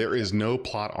 Nerissa, there is no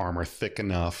plot armor thick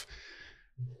enough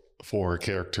for a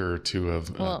character to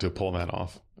have to pull that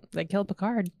off. They killed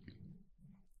Picard.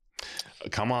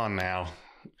 Come on now.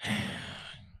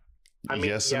 I mean,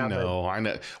 yes and no. I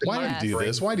know. Why do you do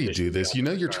this? Why do you do this?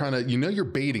 You're trying to. You're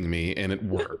baiting me, and it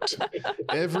worked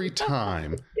every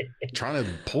time. Trying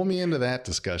to pull me into that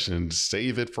discussion and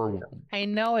save it for. I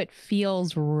know it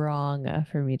feels wrong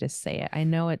for me to say it. I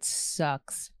know it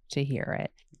sucks to hear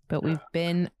it, but we've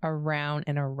been around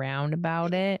and around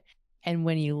about it, and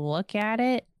when you look at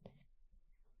it,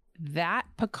 that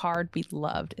Picard we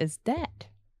loved is dead.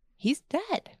 He's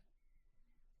dead.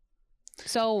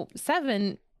 So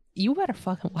 7, you better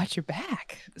fucking watch your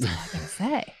back. That's all I gotta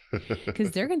say.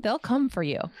 Because they'll come for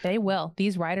you. They will.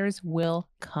 These writers will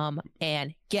come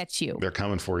and get you. They're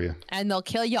coming for you. And they'll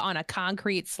kill you on a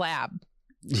concrete slab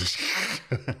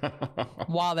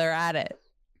while they're at it.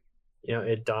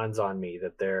 It dawns on me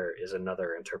that there is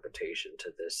another interpretation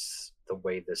to this, the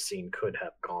way this scene could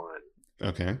have gone.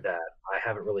 Okay. That I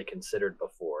haven't really considered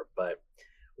before, but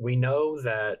we know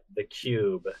that the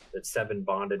cube that Seven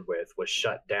bonded with was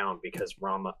shut down because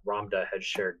Ramda had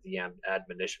shared the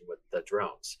admonition with the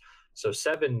drones. So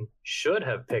Seven should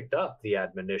have picked up the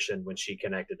admonition when she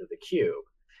connected to the cube.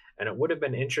 And it would have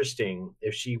been interesting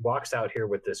if she walks out here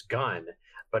with this gun,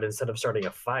 but instead of starting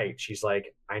a fight, she's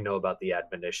like, I know about the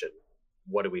admonition.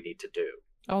 What do we need to do?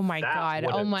 Oh my God.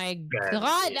 Oh my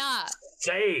God.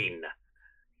 Insane.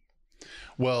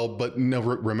 Well, but no,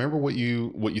 remember what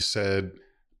you said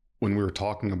when we were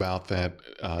talking about that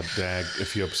DAG a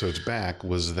few episodes back,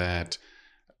 was that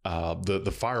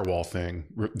the firewall thing.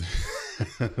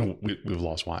 We've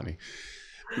lost Whitney.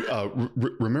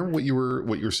 Remember what you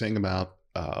were saying about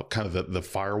kind of the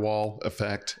firewall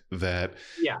effect, that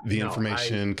the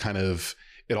information kind of,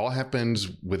 it all happens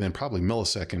within probably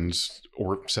milliseconds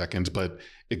or seconds, but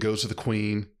it goes to the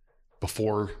queen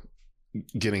before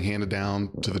getting handed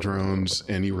down to the drones.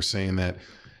 And you were saying that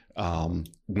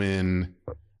when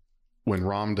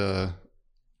Ramda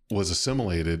was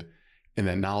assimilated and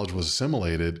that knowledge was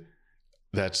assimilated,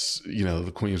 that's,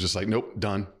 the queen was just like, nope,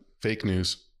 done, fake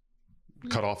news,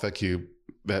 cut off that cube.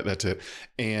 That's it.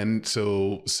 And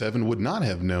so Seven would not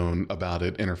have known about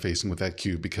it interfacing with that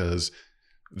cube, because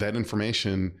that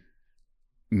information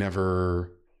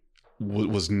never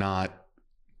was not,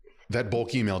 that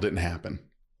bulk email didn't happen.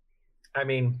 I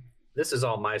mean, this is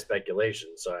all my speculation,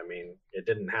 so I mean, it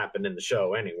didn't happen in the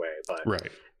show anyway, but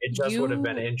it just would have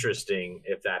been interesting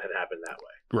if that had happened that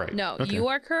way. Right. No, okay. You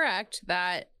are correct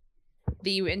that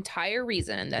the entire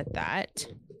reason that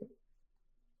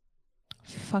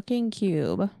fucking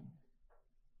cube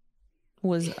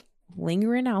was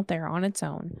lingering out there on its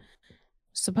own,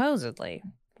 supposedly,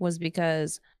 was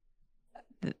because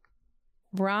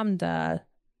Ramda,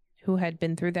 who had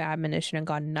been through the admonition and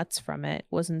gone nuts from it,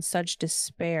 was in such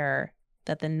despair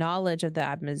that the knowledge of the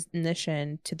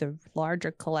admonition to the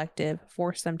larger collective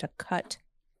forced them to cut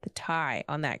the tie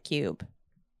on that cube.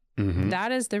 Mm-hmm.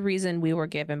 That is the reason we were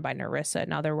given by Narissa.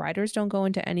 Now, the writers don't go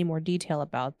into any more detail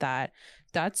about that.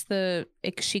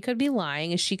 She could be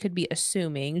lying, she could be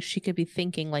assuming, she could be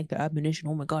thinking like the admonition,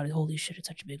 oh my God, holy shit, it's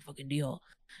such a big fucking deal.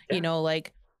 Yeah.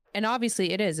 And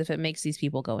obviously it is if it makes these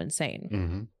people go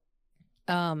insane.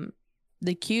 Mm-hmm.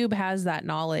 The cube has that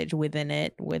knowledge within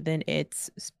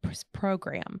its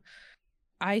program.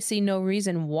 I see no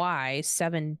reason why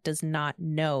Seven does not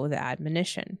know the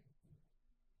admonition.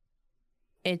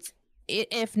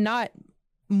 If not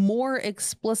more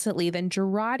explicitly than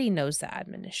Jurati knows the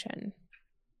admonition.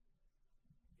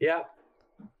 Yeah.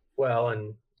 Well,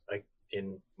 and like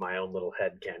in my own little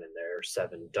headcanon there,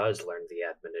 Seven does learn the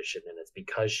admonition, and it's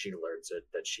because she learns it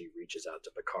that she reaches out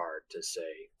to Picard to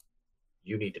say,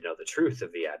 you need to know the truth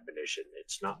of the admonition.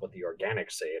 It's not what the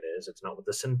organics say it is. It's not what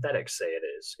the synthetics say it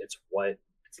is. It's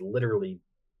literally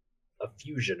a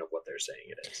fusion of what they're saying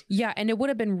it is. Yeah, and it would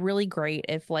have been really great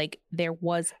if there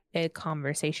was a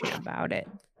conversation about it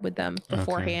with them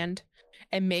beforehand. Okay.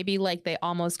 And maybe they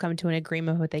almost come to an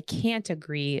agreement, but they can't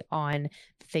agree on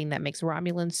the thing that makes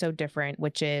Romulans so different,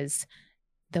 which is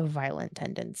the violent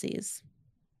tendencies.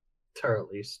 Or at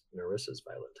least Narissa's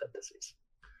violent tendencies.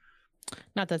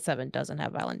 Not that Seven doesn't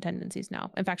have violent tendencies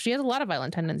now. In fact, she has a lot of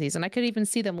violent tendencies, and I could even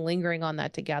see them lingering on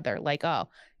that together.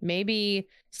 Maybe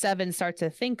Seven starts to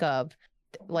think of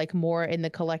more in the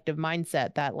collective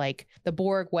mindset that the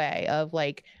Borg way of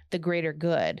the greater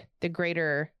good, the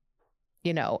greater,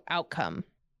 outcome.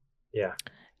 Yeah.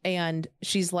 And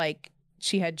she's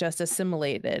she had just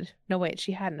assimilated. No, wait,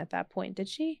 she hadn't at that point, did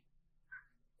she?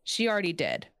 She already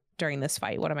did during this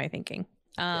fight. What am I thinking?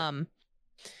 Yeah.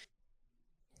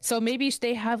 So maybe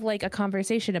they have a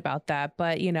conversation about that,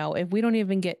 but if we don't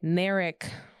even get Narek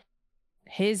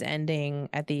his ending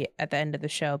at the end of the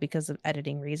show because of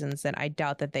editing reasons, then I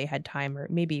doubt that they had time or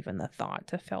maybe even the thought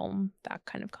to film that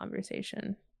kind of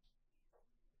conversation.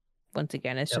 Once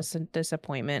again, it's just a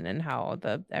disappointment in how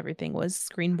everything was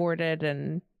screenboarded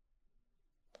and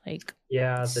the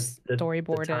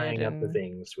storyboarded, the tying up the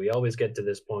things. We always get to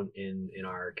this point in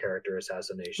our character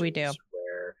assassinations. We do.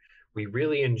 Where we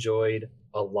really enjoyed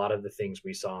a lot of the things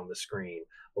we saw on the screen,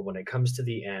 but when it comes to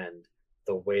the end,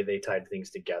 the way they tied things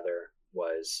together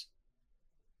was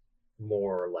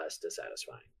more or less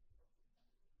dissatisfying.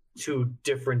 To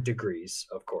different degrees,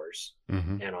 of course,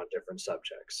 and on different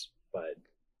subjects. But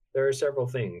there are several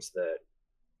things that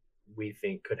we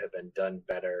think could have been done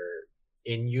better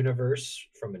in universe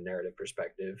from a narrative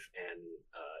perspective and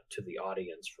to the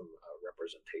audience from a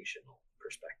representational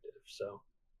perspective. So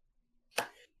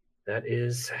that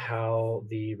is how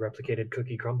the replicated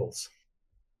cookie crumbles.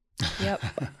 Yep.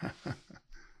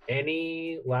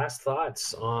 Any last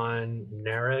thoughts on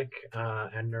Narek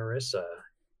and Narissa?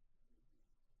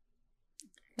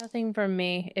 Nothing from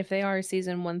me. If they are a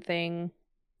season one thing,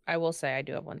 I will say I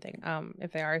do have one thing.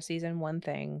 If they are a season one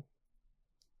thing,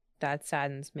 that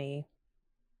saddens me.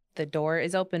 The door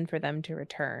is open for them to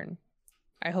return.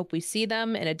 I hope we see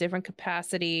them in a different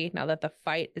capacity now that the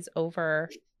fight is over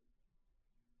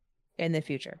in the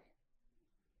future.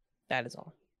 That is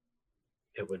all.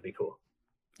 It would be cool.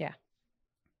 Yeah.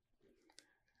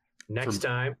 Next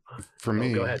time. For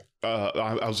me, go ahead.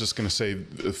 I was just going to say,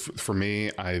 for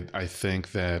me, I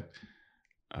think that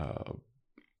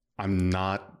I'm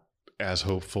not as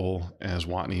hopeful as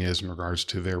Watney is in regards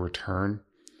to their return.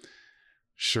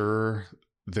 Sure,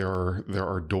 there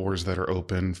are doors that are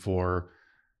open for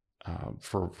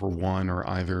one or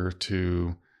either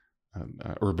to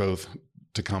or both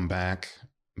to come back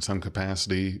in some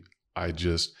capacity. I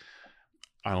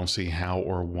don't see how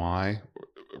or why,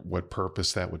 what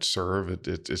purpose that would serve.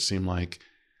 It seemed like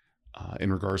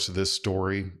in regards to this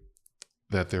story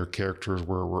that their characters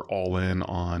were all in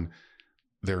on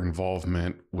their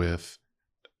involvement with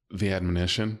the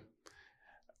admonition.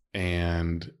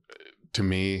 And to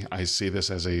me, I see this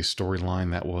as a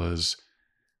storyline that was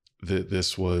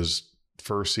this was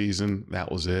first season.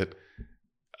 That was it.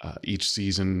 Each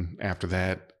season after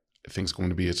that, I think it's going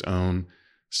to be its own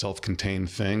self-contained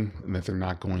thing, and that they're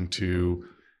not going to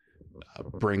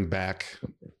bring back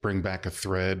a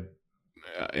thread.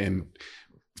 And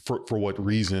for what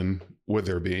reason would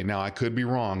there be? Now, I could be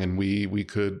wrong, and we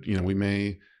could, we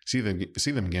may see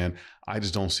them again. I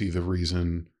just don't see the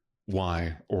reason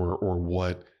why or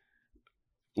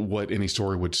what any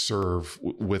story would serve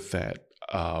with that.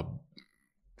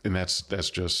 And that's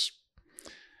just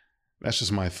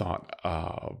my thought.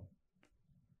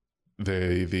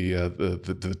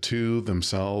 The two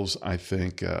themselves, I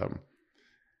think,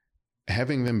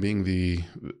 having them being the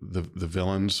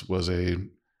villains was a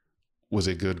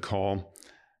good call.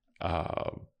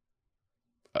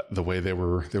 The way they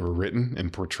were written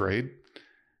and portrayed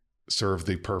served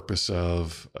the purpose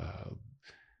of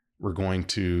we're going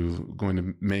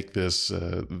to make this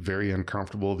very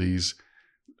uncomfortable. These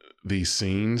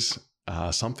scenes,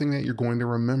 something that you're going to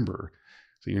remember.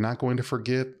 So you're not going to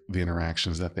forget the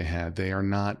interactions that they had. They are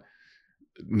not.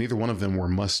 Neither one of them were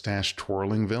mustache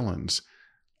twirling villains.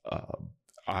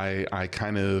 I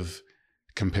kind of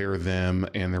compare them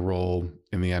and their role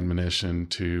in the admonition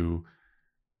to,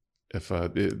 if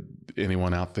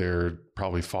anyone out there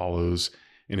probably follows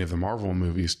any of the Marvel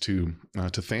movies, to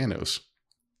Thanos.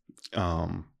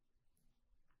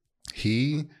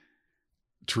 He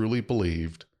truly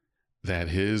believed that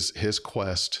his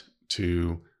quest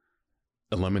to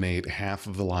eliminate half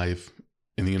of the life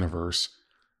in the universe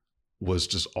was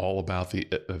just all about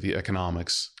the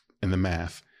economics and the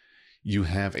math. You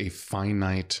have a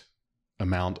finite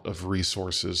amount of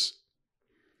resources.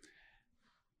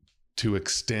 To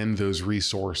extend those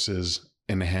resources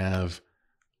and have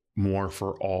more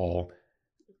for all,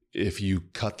 if you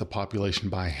cut the population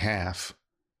by half,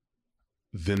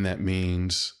 then that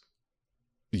means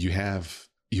you have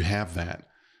that.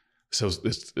 So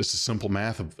it's a simple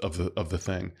math of the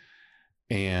thing.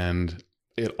 And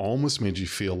it almost made you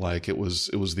feel like it was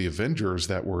the Avengers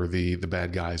that were the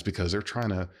bad guys, because they're trying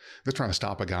to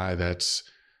stop a guy that's,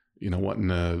 wanting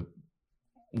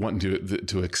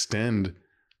to extend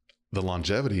the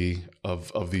longevity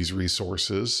of these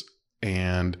resources.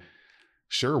 And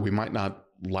sure, we might not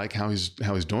like how he's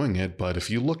doing it, but if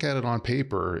you look at it on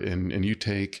paper and you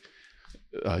take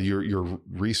your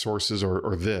resources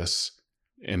or this,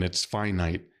 and it's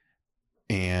finite,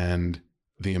 and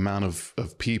the amount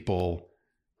of people,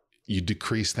 you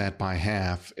decrease that by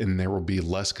half, and there will be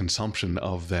less consumption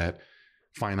of that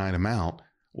finite amount.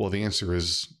 Well, the answer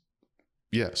is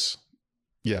yes.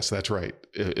 Yes, that's right.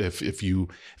 If you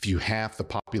half the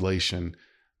population,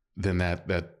 then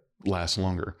that lasts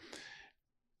longer.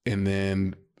 And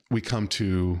then we come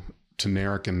to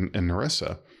Narek and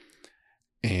Narissa,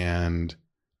 and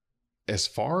as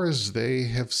far as they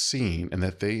have seen and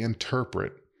that they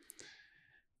interpret,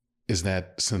 is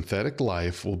that synthetic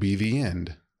life will be the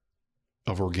end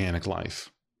of organic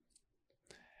life.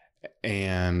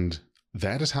 And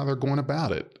that is how they're going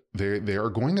about it. They are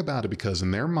going about it because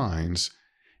in their minds,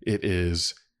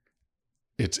 it's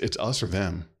us or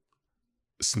them.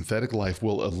 Synthetic life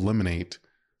will eliminate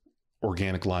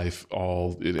organic life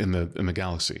all in the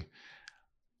galaxy.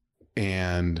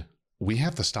 And we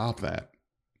have to stop that.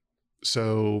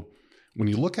 So when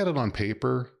you look at it on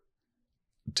paper,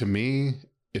 to me,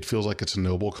 it feels like it's a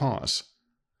noble cause.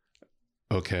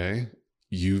 Okay,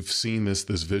 you've seen this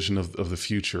vision of the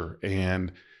future,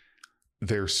 and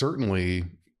they're certainly,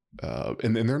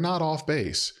 and they're not off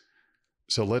base.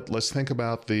 So let's think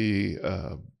about the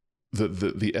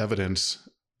evidence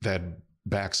that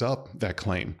backs up that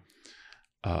claim.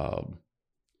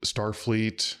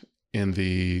 Starfleet in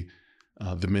the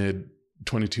mid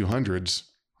 2200s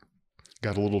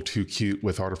got a little too cute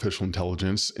with artificial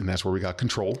intelligence, and that's where we got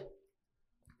Control.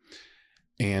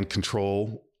 And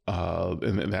Control,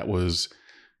 and that was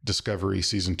Discovery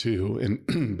season 2,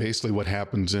 and basically what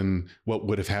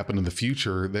would have happened in the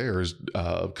future there is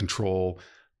Control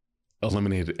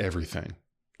eliminated everything,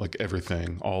 like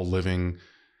everything, all living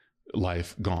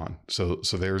life gone. So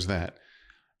there's that.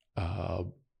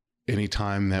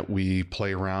 Anytime that we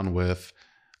play around with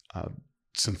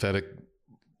synthetic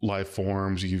life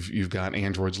forms, you've got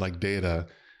androids like Data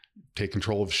take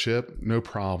control of ship, no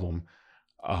problem.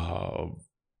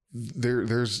 There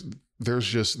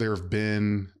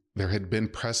had been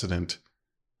precedent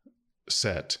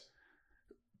set.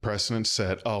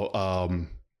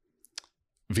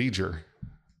 V'ger,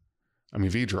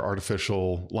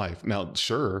 artificial life. Now,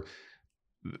 sure,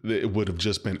 it would have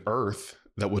just been Earth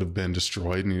that would have been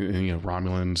destroyed, and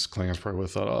Romulans, Klingons probably would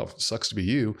have thought, "Oh, sucks to be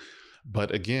you."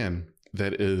 But again,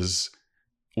 that is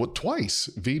twice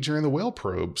V'ger and the Whale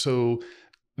probe. So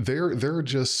there are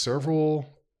just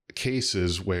several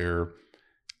cases where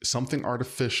something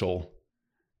artificial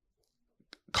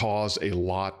caused a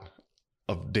lot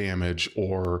of damage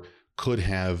or could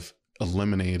have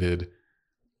eliminated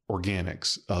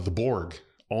organics. The Borg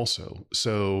also.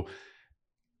 So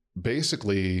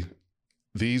basically,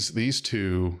 these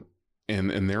two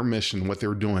and their mission, what they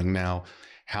were doing now,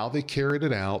 how they carried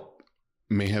it out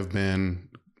may have been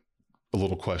a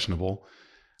little questionable.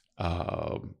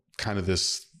 Kind of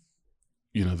this,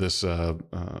 getting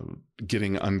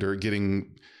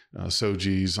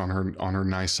Soji's on her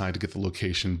nice side to get the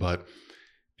location. But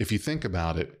if you think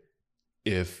about it,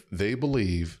 if they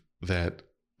believe that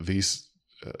these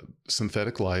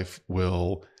synthetic life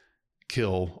will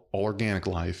kill all organic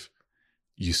life,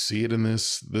 you see it in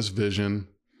this vision.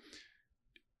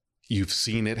 You've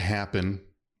seen it happen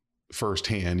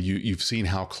firsthand. You've seen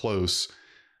how close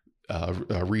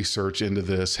research into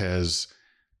this has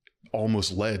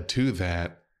almost led to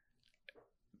that.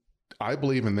 I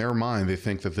believe in their mind, they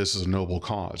think that this is a noble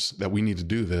cause, that we need to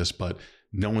do this, but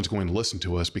no one's going to listen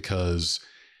to us because,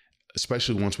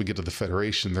 especially once we get to the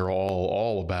Federation, they're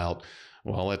all about,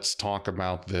 well, let's talk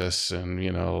about this, and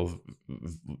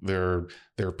they're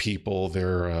people,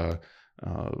 they're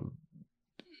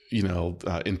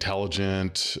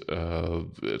intelligent,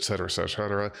 et cetera, et cetera, et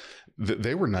cetera.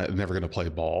 They were never going to play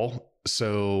ball,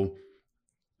 so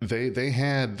they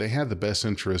had the best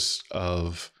interests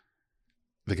of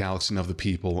the galaxy and of the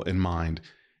people in mind,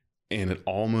 and it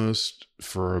almost,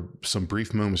 for some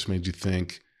brief moments, made you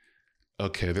think,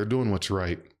 okay, they're doing what's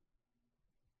right,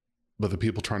 but the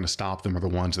people trying to stop them are the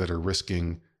ones that are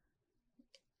risking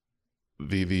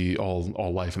the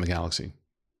all life in the galaxy.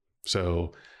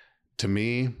 So to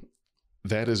me,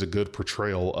 that is a good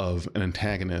portrayal of an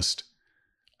antagonist,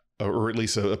 or at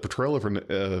least a portrayal of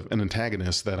an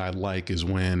antagonist that I like, is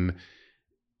when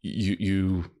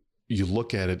you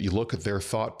look at it, you look at their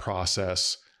thought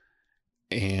process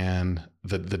and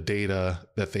the data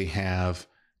that they have,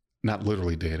 not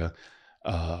literally data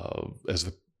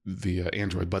as the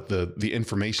android, but the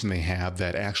information they have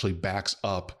that actually backs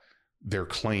up their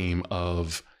claim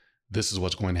of this is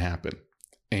what's going to happen.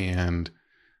 And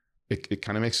it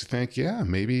kind of makes you think, yeah,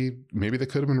 maybe they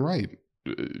could have been right.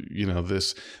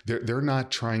 They're not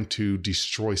trying to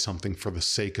destroy something for the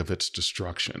sake of its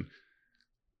destruction.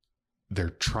 They're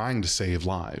trying to save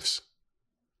lives.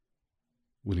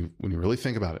 When you really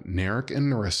think about it, Narek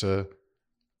and Narissa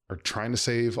are trying to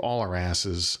save all our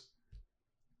asses,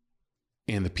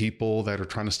 and the people that are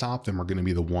trying to stop them are going to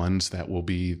be the ones that will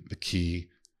be the key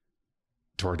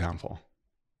to our downfall.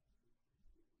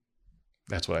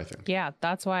 That's what I think. Yeah,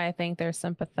 that's why I think they're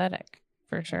sympathetic,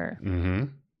 for sure. Mm-hmm.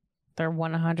 They're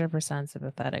 100%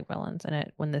 sympathetic villains.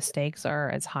 And when the stakes are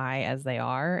as high as they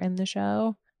are in the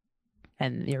show,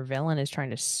 and your villain is trying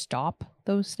to stop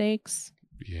those stakes,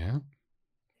 yeah,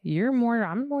 I'm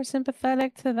more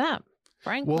sympathetic to them,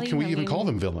 frankly. Well, can we even call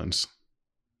them villains?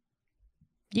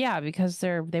 Yeah, because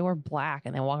they were black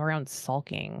and they walk around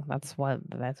sulking. That's why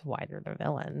they're the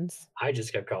villains. I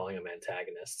just kept calling them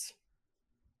antagonists.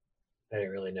 I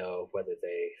didn't really know whether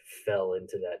they fell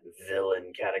into that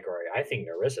villain category. I think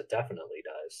Narissa definitely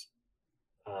does.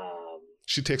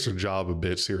 She takes her job a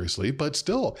bit seriously, but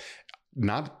still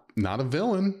not a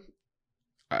villain.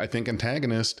 I think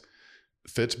antagonist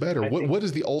fits better. What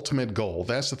is the ultimate goal?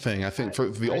 That's the thing. I think for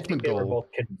the ultimate goal, they were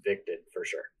both convicted for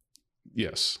sure.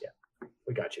 Yes. Yeah,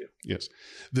 we got you. Yes.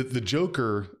 The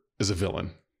Joker is a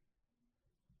villain.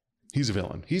 He's a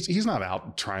villain. He's not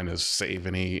out trying to save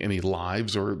any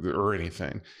lives or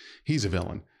anything. He's a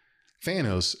villain.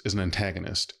 Thanos is an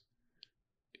antagonist.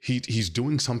 He's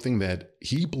doing something that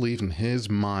he believes in his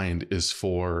mind is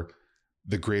for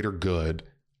the greater good,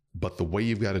 but the way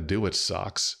you've got to do it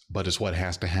sucks, but it's what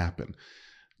has to happen.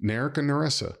 Narek and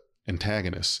Narissa,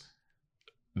 antagonists.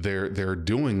 they're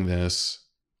doing this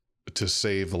to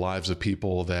save the lives of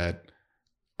people that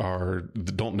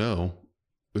don't know,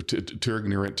 too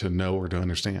ignorant to know or to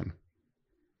understand.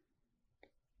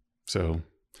 So,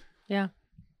 yeah,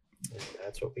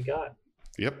 that's what we got.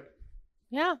 Yep.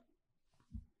 Yeah.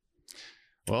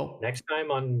 Well, next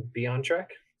time on Beyond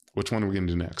Trek, which one are we going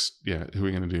to do next? Yeah, who are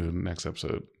we going to do in the next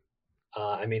episode?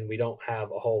 I mean, we don't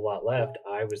have a whole lot left.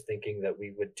 I was thinking that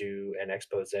we would do an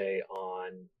expose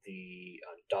on the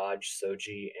Dodge,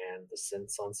 Soji, and the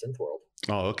synths on Synthworld.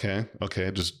 Oh, okay.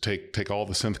 Just take all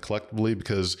the synth collectively,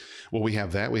 because we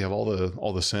have that. We have all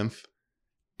the synth,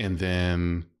 and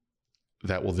then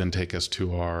that will then take us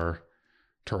to our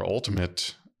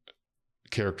ultimate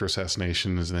character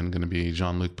assassination. Is then going to be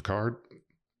Jean-Luc Picard.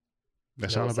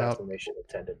 That's no not about assassination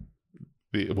intended.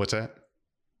 What's that?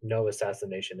 No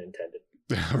assassination intended.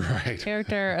 Right.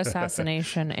 Character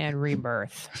assassination and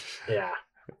rebirth. Yeah.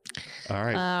 All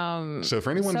right. So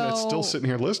for anyone that's still sitting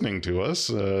here listening to us,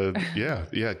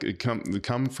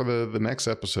 come for the next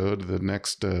episode, the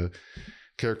next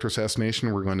character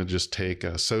assassination. We're going to just take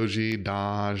Soji,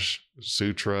 Dodge,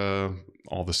 Sutra,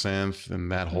 all the synth, and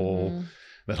that whole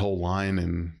line,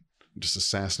 and just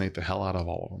assassinate the hell out of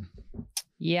all of them.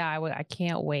 Yeah, I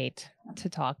can't wait to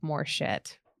talk more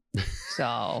shit.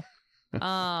 So,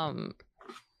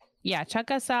 yeah, check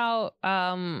us out.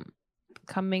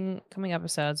 Coming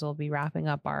episodes, we'll be wrapping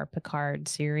up our Picard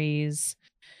series,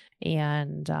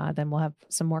 and then we'll have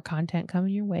some more content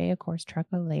coming your way, of course, Trek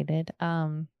related.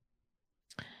 I'm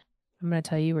going to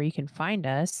tell you where you can find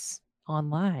us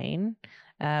online.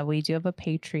 We do have a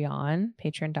Patreon,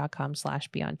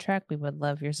 patreon.com/BeyondTrek. We would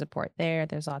love your support there.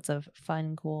 There's lots of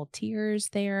fun, cool tiers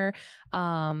there,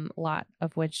 a lot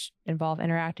of which involve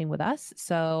interacting with us.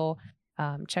 So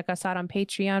check us out on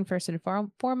Patreon first and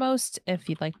foremost. If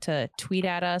you'd like to tweet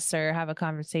at us or have a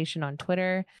conversation on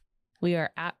Twitter, we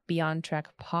are at Beyond Trek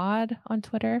Pod on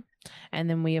Twitter. And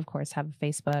then we, of course, have a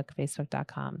Facebook,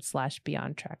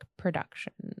 facebook.com/Beyond Trek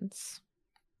Productions.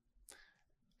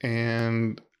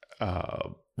 And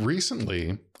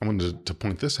recently, I wanted to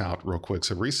point this out real quick.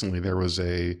 So recently there was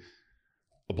a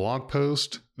blog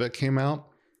post that came out,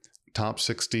 top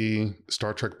 60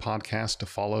 Star Trek podcasts to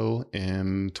follow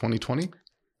in 2020.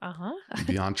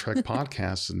 Beyond Trek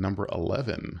podcast is number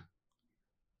 11.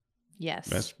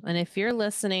 Yes. And if you're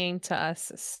listening to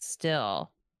us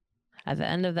still at the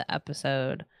end of the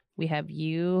episode, we have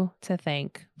you to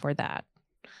thank for that.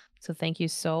 So thank you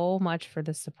so much for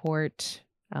the support.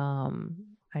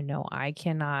 I know I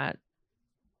cannot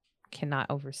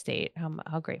overstate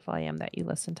how grateful I am that you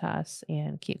listen to us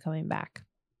and keep coming back.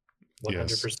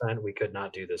 100%. We could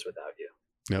not do this without you.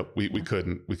 No, we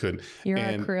couldn't. You're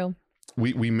our crew.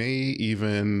 We may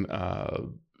even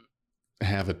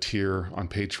have a tier on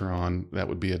Patreon that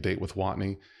would be a date with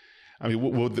Watney. I mean,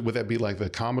 would that be like the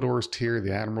Commodore's tier,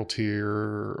 the Admiral tier,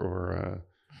 or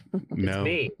no?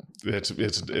 It's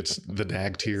me. It's the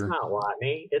DAG tier. It's not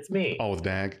Watney. It's me. Oh, with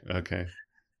DAG. Okay.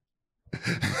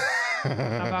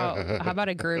 How about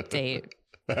a group date?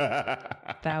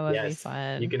 That would be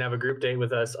fun. You can have a group date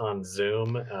with us on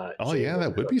Zoom.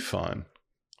 That would be fun.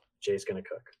 Jay's gonna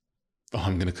cook. Oh,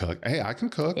 I'm gonna cook. Hey, I can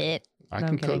cook. I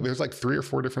can cook. There's like 3 or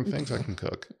 4 different things I can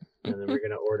cook. And then we're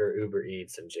gonna order Uber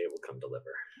Eats, and Jay will come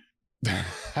deliver.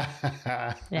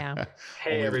 Yeah.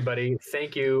 Hey, everybody!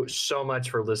 Thank you so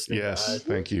much for listening. Yes,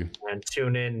 thank you. And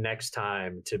tune in next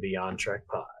time to Beyond Trek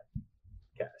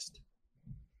Podcast.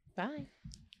 Bye.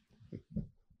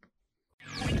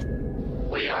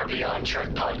 We are Beyond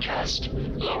Trek Podcast.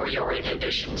 Lower your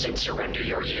inhibitions and surrender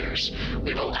your ears.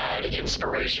 We will add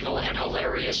inspirational and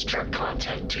hilarious Trek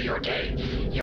content to your day.